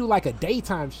maybe we do like a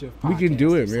daytime shift podcast. We can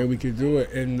do it, man. We can do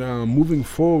it. And moving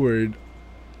forward,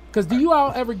 Because do you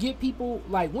all ever get people,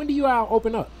 like, when do you all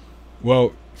open up?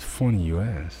 well, it's funny you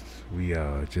asked. We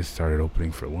just started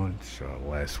opening for lunch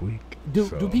last week. Do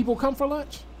so people come for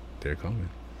lunch? They're coming.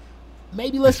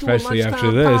 Maybe let's Especially do a lunchtime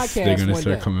after this, podcast they're gonna one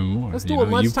start day. coming more. Let's you do a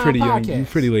know, lunchtime you podcast.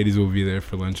 pretty ladies will be there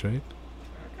for lunch, right?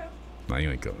 Okay. No, you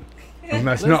ain't coming.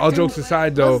 No, all jokes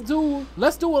aside, though.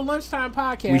 Let's do a lunchtime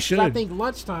podcast. We 'cause I should. think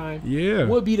lunchtime Yeah.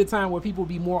 would be the time where people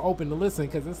be more open to listen,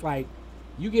 because it's like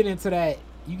you get into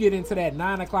that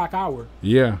 9 o'clock hour,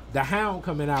 Yeah. the Hound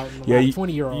coming out, and Yeah, like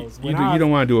 20-year-olds. You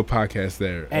don't want to do a podcast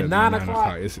there at 9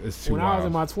 o'clock. It's too When wild. I was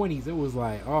in my 20s, it was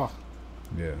like, oh,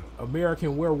 Yeah.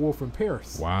 American Werewolf in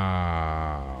Paris.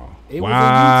 Wow. It was on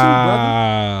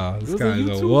Wow. It This was on guy's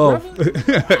a YouTube, wolf.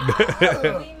 Wow,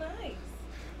 really nice.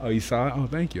 Oh, you saw it? Oh,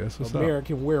 thank you. That's what's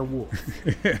American Werewolf.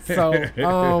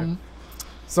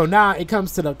 So now it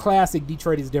comes to the classic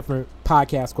Detroit is Different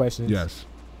podcast questions. up. Yes.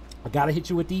 I gotta hit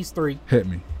you with these 3, Hit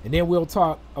me. and then we'll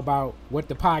talk about what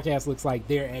the podcast looks like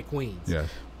there at Queens. Yes.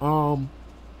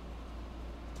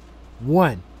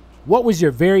 1, what was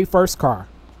your very first car?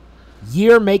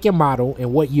 Year, make, and model,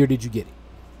 and what year did you get it?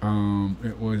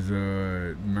 It was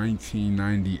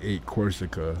 1998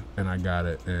 Corsica, and I got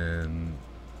it in.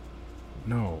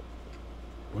 No,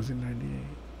 was it 98?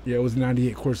 Yeah, it was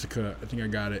 98 Corsica. I think I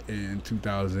got it in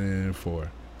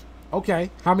 2004. Okay.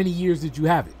 How many years did you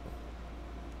have it?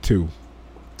 2.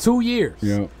 2 years.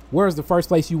 Yeah. Where's the first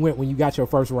place you went when you got your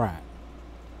first ride?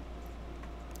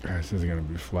 This isn't gonna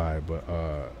be fly, but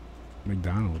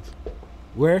McDonald's.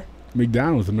 Where?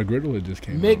 McDonald's. The McGriddle that just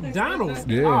came out. McDonald's.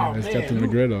 Yeah, Oh, it's man. got the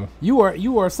McGriddle. You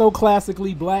are so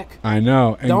classically black. I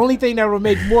know. And The only thing that would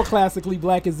make you more classically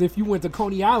black is if you went to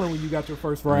Coney Island when you got your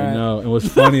first ride. I know. And what's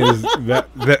funny is that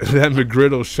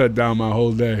McGriddle shut down my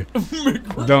whole day.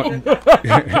 Don't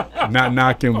not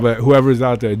knocking, but whoever's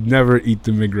out there, never eat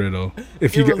the McGriddle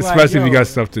if you It got, was like, especially if you yo, got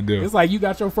stuff to do. It's like you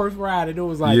got your first ride and it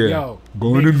was like, Yeah. yo,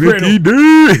 Going to McGriddle. Mickey D.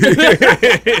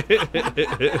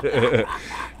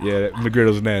 Yeah, that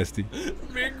McGriddle's nasty.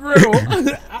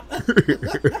 McGriddle.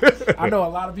 I know a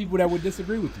lot of people that would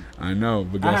disagree with you. I know,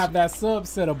 but I that's, have that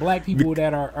subset of black people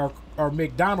that are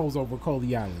McDonald's over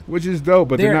Coley Island. which is dope,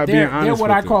 but they're not being honest. They're what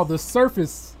with I it. call the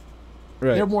surface.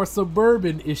 Right. They're more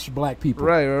suburban-ish black people.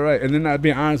 Right, and they're not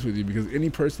being honest with you because any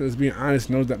person that's being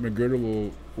honest knows that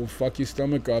McGriddle will fuck your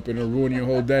stomach up and it'll ruin your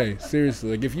whole day.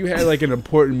 Seriously, like if you had like an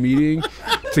important meeting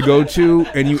to go to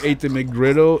and you ate the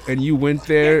McGriddle and you went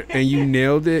there and you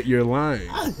nailed it, you're lying.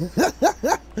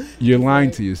 You're lying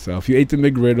to yourself. You ate the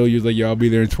McGriddle, you're like, yo, I'll be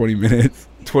there in 20 minutes.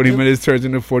 20 minutes turns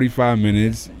into 45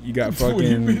 minutes. You got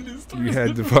fucking, you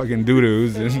had the fucking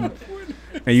doo-doos and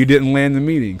you didn't land the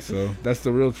meeting. So that's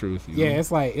the real truth. You Yeah, know?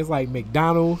 it's like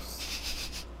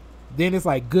McDonald's. Then it's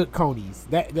like good Coney's.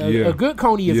 Yeah. A good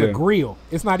Coney is a Yeah. grill.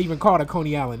 It's not even called a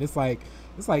Coney Island. It's like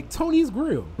Tony's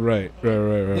Grill. Right.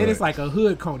 Then it's like a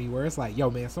hood Coney where it's like, yo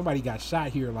man, somebody got shot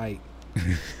here like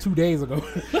 2 days ago.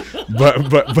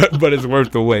 but it's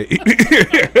worth the wait.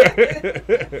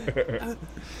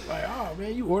 Like, oh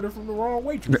man, you ordered from the wrong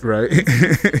waitress. Right.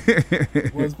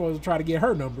 Was supposed to try to get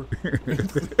her number.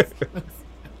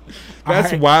 That's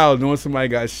Alright. wild knowing somebody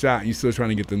got shot and you still trying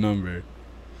to get the number.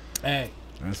 Hey,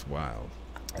 That's wild.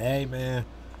 hey man.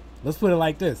 Let's put it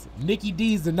like this: Nikki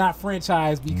D's are not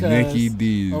franchised because Nikki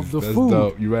D's. of the That's food.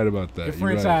 dope. You're right about that.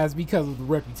 They're You're right. franchised because of the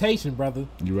reputation, brother.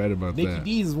 You're right about Nikki that.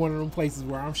 D's is one of them places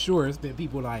where I'm sure it's been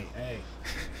people like, hey,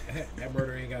 that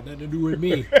murder ain't got nothing to do with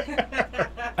me.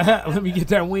 Let me get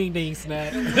that wing ding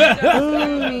snack.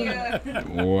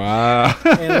 Wow.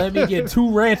 And let me get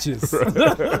 2 ranches.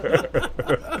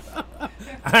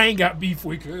 I ain't got beef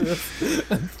with cuz.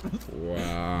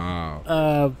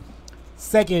 Wow.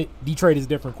 Second, Detroit is a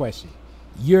different question.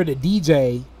 You're the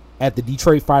DJ at the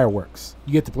Detroit Fireworks.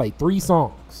 You get to play 3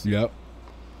 songs. Yep.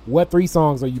 What 3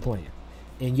 songs are you playing?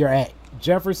 And you're at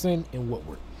Jefferson and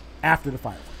Woodward after the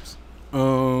fireworks.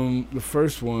 The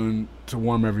first one to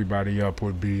warm everybody up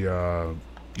would be The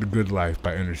Good Life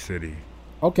by Inner City.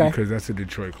 Okay. Because that's a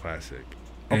Detroit classic.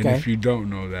 And Okay. if you don't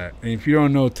know that, and if you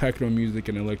don't know techno music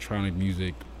and electronic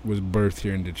music was birthed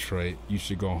here in Detroit, you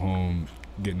should go home,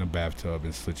 get in a bathtub,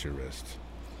 and slit your wrist.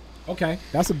 Okay.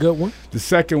 That's a good one. The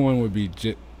second one would be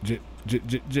Jit, Jit, Jit,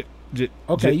 Jit, Jit, Jit.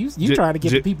 Okay, Jit, you Jit, trying to get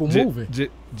the Jit, people Jit, moving.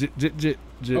 Jit, Jit, Jit, Jit,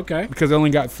 Jit. Okay. Because I only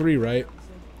got 3, right?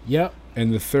 Yep.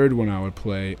 And the third one I would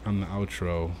play on the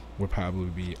outro would probably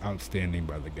be Outstanding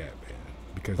by the Gap Band.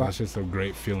 Because By- that's just a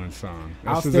great feeling song.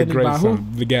 That's just a Outstanding great by who?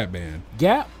 song. The Gap Band.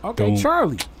 Gap. Okay. Don't-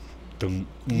 Charlie. Dun,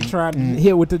 You trying to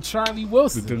hit with the Charlie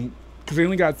Wilson. Because they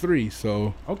only got 3,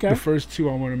 so Okay. the first 2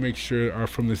 I want to make sure are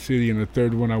from the city, and the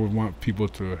third one I would want people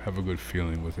to have a good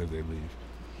feeling with as they leave.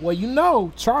 Well, you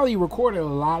know, Charlie recorded a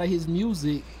lot of his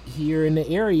music here in the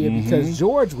area Mhm. because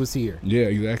George was here. Yeah,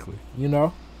 exactly. You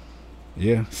know,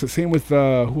 Yeah. So same with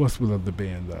who else was of the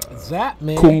band? Zap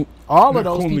man, Cool- all not of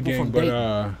those Cool in the people Gang, from but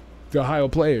Dayton, the Ohio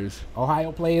Players,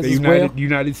 Ohio players the as well.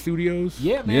 United Studios.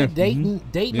 Yeah, man, Dayton,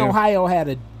 mhm. Dayton, Yeah. Ohio had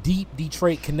a deep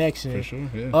Detroit connection. For sure.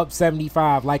 Yeah. Up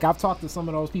 75. Like I've talked to some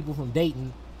of those people from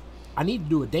Dayton. I need to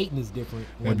do a Dayton is different.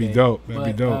 That'd one be day. dope. That'd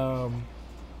be But, dope.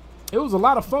 It was a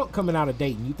lot of funk coming out of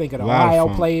Dayton. You think of the Lot of Ohio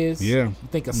funk. players. Yeah. You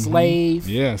think of Mhm. Slave.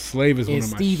 Yeah, Slave is and one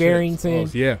of my Steve shits. Arrington.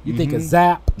 Oh, yeah. You think of Mhm.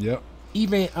 Zap. Yep.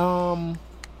 Even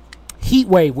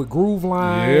Heatwave with Groove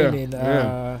Line. Yeah, And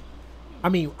yeah. I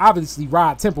mean, obviously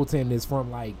Rod Templeton is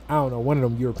from like, I don't know, one of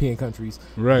them European countries.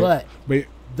 Right. But But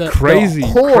the crazy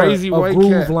core crazy of white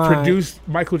Groove cat Line, produced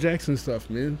Michael Jackson stuff,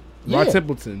 man. Yeah. Rod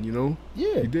Templeton, you know,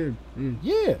 Yeah. he did. Mm.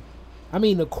 Yeah. I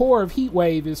mean, the core of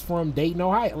Heatwave is from Dayton,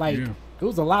 Ohio. Like, Yeah. it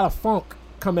was a lot of funk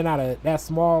coming out of that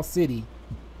small city.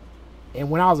 And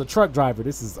when I was a truck driver,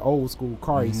 this is old school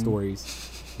car Mhm. stories.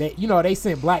 That they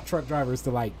sent black truck drivers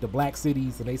to like the black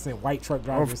cities, and they sent white truck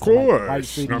drivers Of to like, the white course.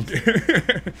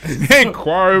 cities. Hey,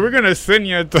 Quarry, we're gonna send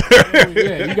you to.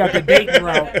 Yeah, you got the Dayton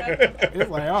route. It's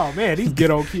like, oh man, these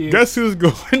ghetto kids. Guess who's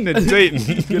going to Dayton?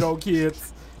 These ghetto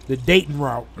kids, the Dayton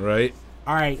route. Right.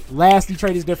 All right, last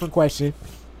Detroit is different question.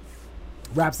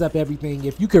 Wraps up everything.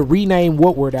 If you could rename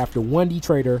Woodward after one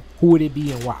Detroiter, who would it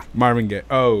be and why? Marvin Gaye.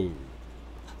 Oh,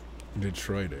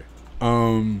 Detroiter.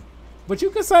 But you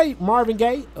could say Marvin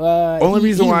Gaye. Only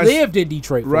reason he why lived in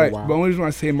Detroit for Right. a while. The only reason why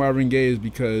I say Marvin Gaye is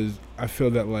because I feel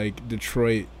that like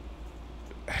Detroit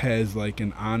has like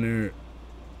an honor,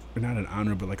 or not an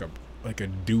honor, but like a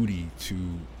duty to.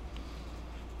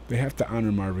 They have to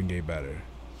honor Marvin Gaye better.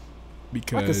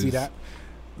 Because I can see that.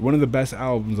 one of the best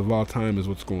albums of all time is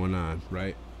What's Going On,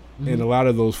 right? Mm-hmm. And a lot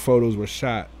of those photos were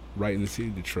shot right in the city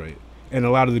of Detroit. And a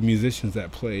lot of the musicians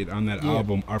that played on that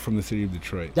album are from the city of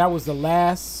Detroit. That was the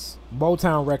last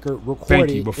Motown record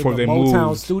recorded before in the they Motown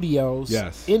moved. studios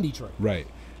in Detroit. Right.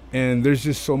 And there's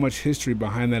just so much history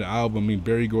behind that album. I mean,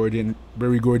 Barry Gore didn't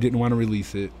want to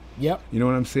release it. Yep. You know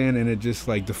what I'm saying? And it just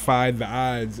like defied the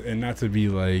odds, and not to be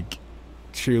like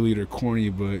cheerleader corny,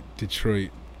 but Detroit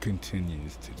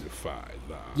continues to defy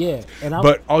the odds. Yeah. And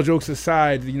But all jokes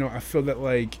aside, I feel that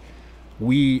like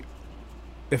we,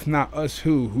 if not us,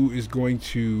 who is going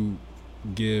to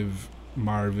give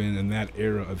Marvin and that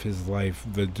era of his life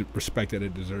the respect that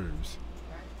it deserves?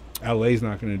 LA's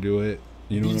not going to do it.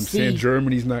 You know what I'm saying?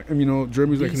 Germany's not.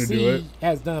 Germany's not going to do it.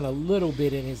 Has done a little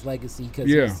bit in his legacy because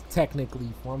he's technically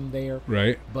from there,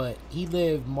 right? But he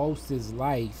lived most of his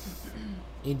life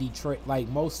in Detroit, like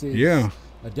most of his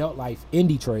adult life in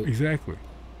Detroit. Exactly.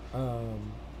 I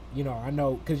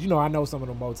know because I know some of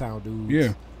the Motown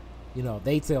dudes. Yeah.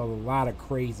 They tell a lot of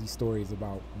crazy stories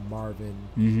about Marvin,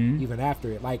 even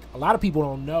after it. Like a lot of people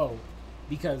don't know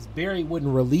because Barry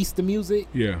wouldn't release the music.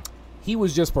 Yeah. He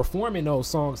was just performing those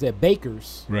songs at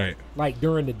Baker's, right? Like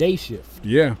during the day shift.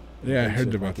 Yeah, I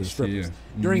heard about this. Yeah.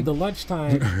 During the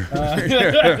lunchtime,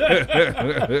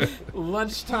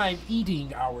 lunchtime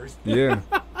eating hours. Yeah.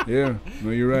 No,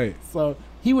 you're right. So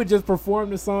he would just perform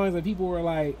the songs, and people were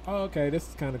like, "Oh, okay, this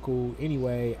is kind of cool."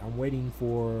 Anyway, I'm waiting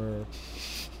for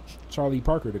Charlie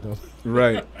Parker to come.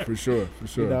 Right, for sure.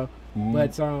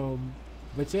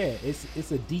 But yeah,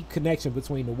 it's a deep connection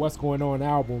between the What's Going On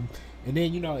album. And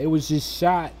then, it was just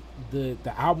shot, the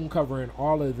album cover and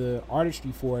all of the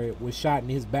artistry for it was shot in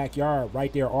his backyard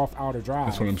right there off Outer Drive.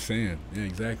 That's what I'm saying. Yeah,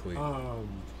 exactly.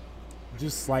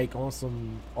 Just like on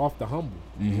some Off the Humble.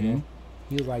 He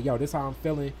was like, yo, this is how I'm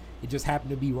feeling. It just happened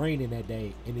to be raining that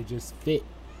day, and it just fit.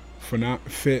 Not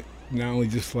only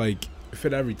just like,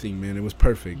 fit everything, man. It was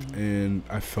perfect. And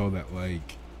I felt that,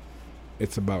 like,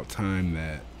 it's about time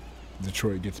that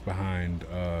Detroit gets behind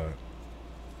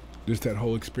just that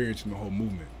whole experience and the whole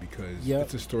movement, because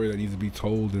it's a story that needs to be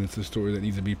told, and it's a story that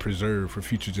needs to be preserved for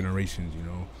future generations,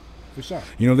 For sure.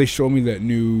 They showed me that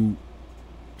new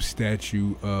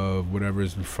statue of whatever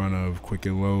is in front of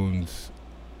Quicken Loans.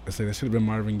 I said that should have been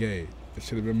Marvin Gaye. It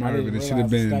should have been Marvin. It should have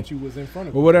been. The statue was in front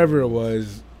of well, whatever it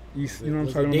was. You know what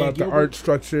I'm talking about? Gilbert? The art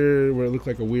structure where it looked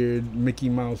like a weird Mickey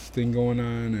Mouse thing going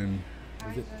on, and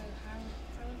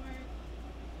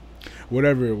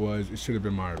whatever it was, it should have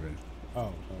been Marvin. Oh,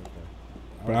 okay.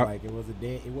 I was like, it wasn't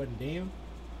Dan?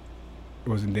 It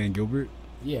wasn't Dan Gilbert?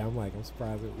 Yeah, I'm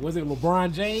surprised. Was it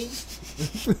LeBron James?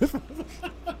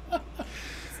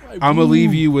 I'm gonna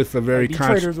leave you with a very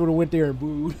Detroiters would have went there and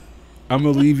booed. I'm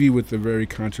gonna leave you with a very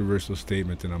controversial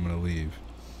statement, and I'm gonna leave.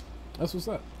 That's what's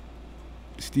up.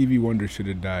 Stevie Wonder should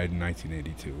have died in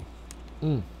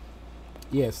 1982.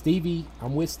 Yeah, Stevie.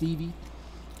 I'm with Stevie.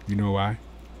 You know why?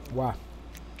 Why?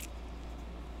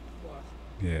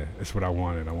 Yeah, that's what I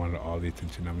wanted. I wanted all the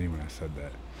attention on me when I said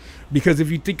that. Because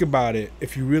if you think about it,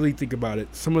 if you really think about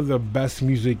it, some of the best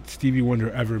music Stevie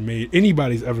Wonder ever made,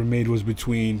 anybody's ever made, was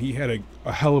between, he had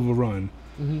a hell of a run.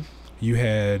 You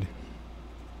had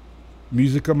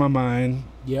Music on My Mind.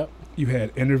 Yep. You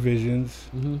had Intervisions.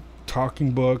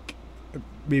 Talking Book.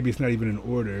 Maybe it's not even in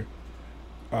order.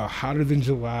 Hotter Than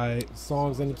July.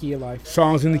 Songs in the Key of Life.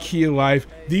 Songs in the Key of Life.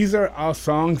 These are all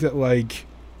songs that, like,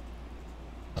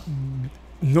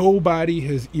 nobody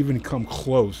has even come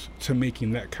close to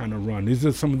making that kind of run. These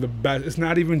are some of the best. It's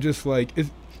not even just like,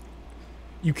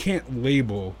 you can't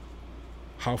label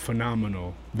how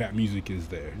phenomenal that music is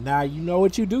there. Now, you know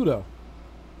what you do, though.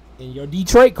 In your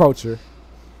Detroit culture,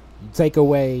 you take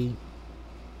away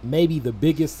maybe the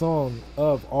biggest song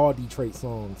of all Detroit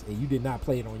songs, and you did not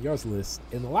play it on your list.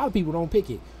 And a lot of people don't pick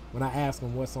it when I ask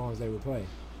them what songs they would play.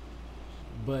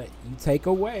 But you take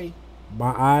away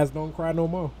My Eyes Don't Cry No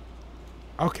More.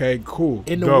 Okay, cool.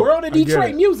 In the Dope. world of I get Detroit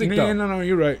it. music, Yeah, though, no,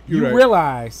 you're right. you You're right.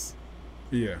 realize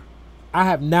Yeah, I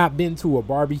have not been to a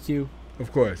barbecue,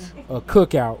 of course. a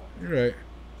cookout, You're right.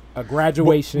 a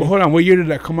graduation. But hold on, what year did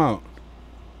that come out?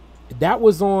 That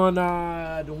was on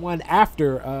the one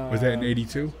after. Was that in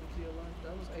 '82?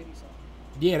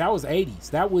 Yeah, that was 80s.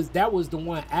 That was the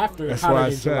one after. That's Hotter why I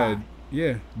Than July. said.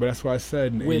 Yeah, but that's why I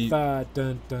said in With 80. dun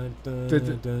dun dun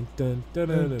dun dun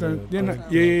dun dun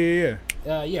Yeah,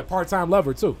 dun. yeah. Part-time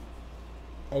lover too.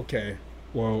 Okay.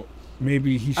 Well,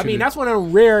 maybe he should. I mean, that's one of the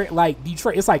rare like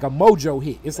Detroit. It's like a mojo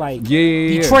hit. It's like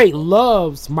Yeah. Detroit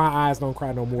loves My Eyes Don't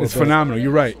Cry No More. It's but phenomenal.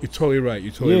 You're right. You're totally right.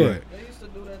 You're totally Yeah. right. They used to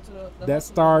do that to the That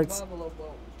starts. Buffalo boat.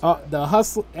 The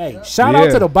hustle. Hey, shout out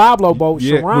Yeah. to the Boblo boat.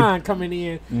 Yeah. Sharon coming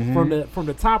in Mhm. from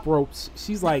the top ropes.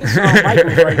 She's like Shawn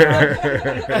Michaels right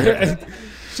now.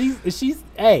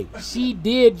 She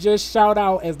did just shout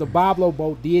out as the Boblo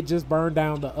boat did just burn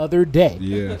down the other day.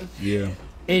 Yeah, yeah.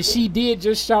 And she did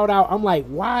just shout out. I'm like,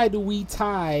 why do we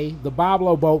tie the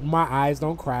Boblo boat and My Eyes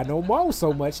Don't Cry No More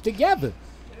so much together?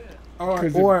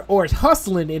 Or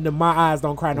hustling into My Eyes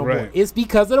Don't Cry No More. Right. It's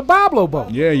because of the Boblo boat.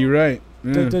 Yeah, you're right.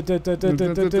 Yeah.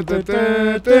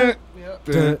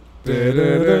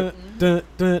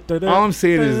 All I'm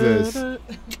saying is this.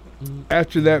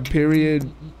 After that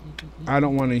period, I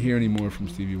don't want to hear any more from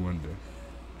Stevie Wonder.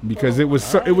 Because it was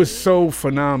so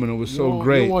phenomenal. It was so You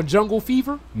great. don't want Jungle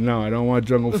Fever? No, I don't want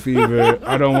Jungle Fever.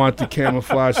 I don't want the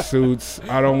camouflage suits.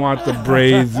 I don't want the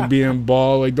braids being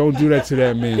bald. Like, don't do that to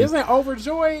that man. Isn't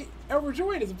Overjoyed?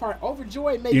 Overjoyed is a part.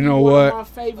 Overjoyed may You be know one what? of my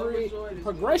favorite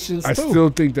progressions I too. still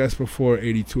think that's before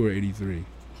 82 or 83.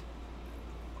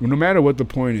 Well, no matter what the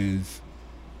point is,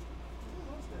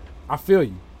 I feel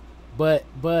you, but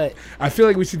I feel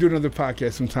like we should do another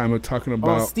podcast sometime of talking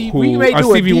about on Steve, who, we may do a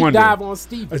Stevie deep Wonder. dive on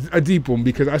Stevie. A deep one,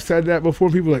 because I said that before.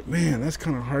 People are like, man, that's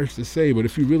kind of harsh to say, but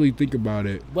if you really think about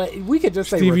it, But we could just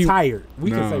say Stevie- retired.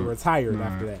 We could say No, retired nah,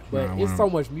 after that. But nah, it's nah, so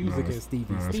much music nah, in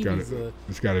Stevie. nah, Stevie's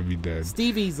it's got to be dead.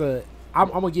 Stevie's a. I'm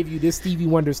gonna give you this Stevie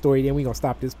Wonder story. Then we are gonna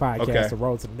stop this podcast Okay. and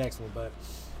roll to the next one. But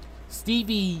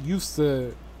Stevie used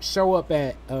to show up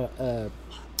at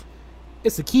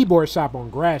it's a keyboard shop on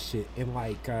Gratiot in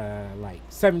like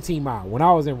 17 Mile. When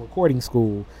I was in recording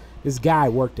school, this guy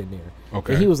worked in there.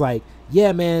 Okay. And he was like,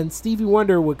 yeah, man, Stevie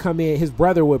Wonder would come in. His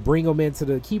brother would bring him into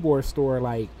the keyboard store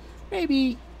like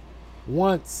maybe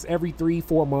once every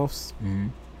 3-4 months. Mhm.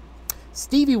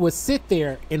 Stevie would sit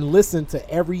there and listen to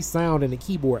every sound in the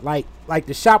keyboard. Like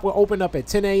the shop would open up at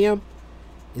 10 a.m.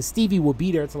 and Stevie would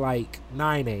be there till like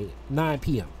 9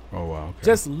 p.m. Oh, wow. Okay.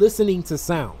 just listening to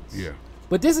sounds. Yeah.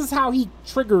 But this is how he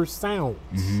triggers sounds.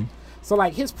 Mhm. So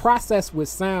like his process with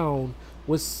sound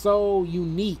was so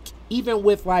unique. Even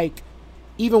with like,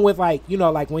 you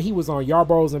know, like when he was on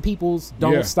Yarborough's and People's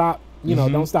Don't Yeah. Stop, you know,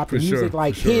 Mhm. Don't Stop the For sure, Music.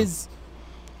 Like for sure. his,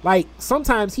 like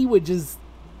sometimes he would just,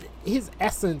 his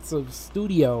essence of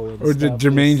studio and Or the stuff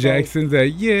Jermaine was so- Jackson's that,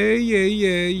 yeah.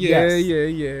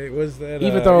 Yes. What's that?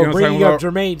 Even you though know what I'm bringing talking up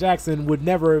about? Jermaine Jackson would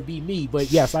never be me,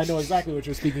 but yes, I know exactly what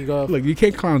you're speaking of. Look, you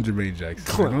can't clown Jermaine Jackson.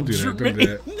 Clown Don't do that. Don't do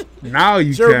Jermaine. that. Now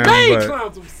you Jermaine can. But,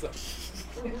 clowns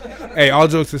himself. hey, all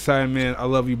jokes aside, man, I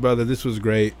love you, brother. This was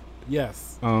great.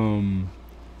 Yes,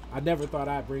 I never thought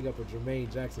I'd bring up a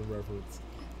Jermaine Jackson reference.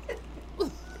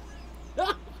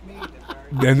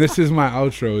 And this is my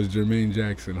outro is Jermaine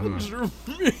Jackson, huh?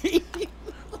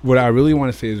 What I really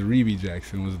want to say is Rebe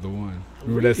Jackson was the one.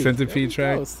 Remember that Centipede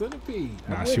track? Oh, Centipede.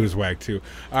 Nah, she was whack too.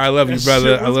 I love you, That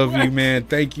brother. shit I was love whack. you, man.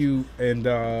 Thank you, and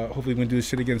hopefully we can do this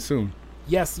shit again soon.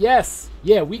 Yes.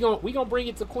 Yeah, we gonna bring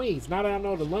it to Queens. Now that I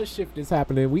know the lunch shift is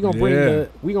happening, we gonna bring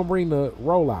the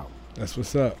rollout. That's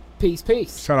what's up.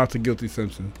 Peace. Shout out to Guilty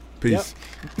Simpson. Peace.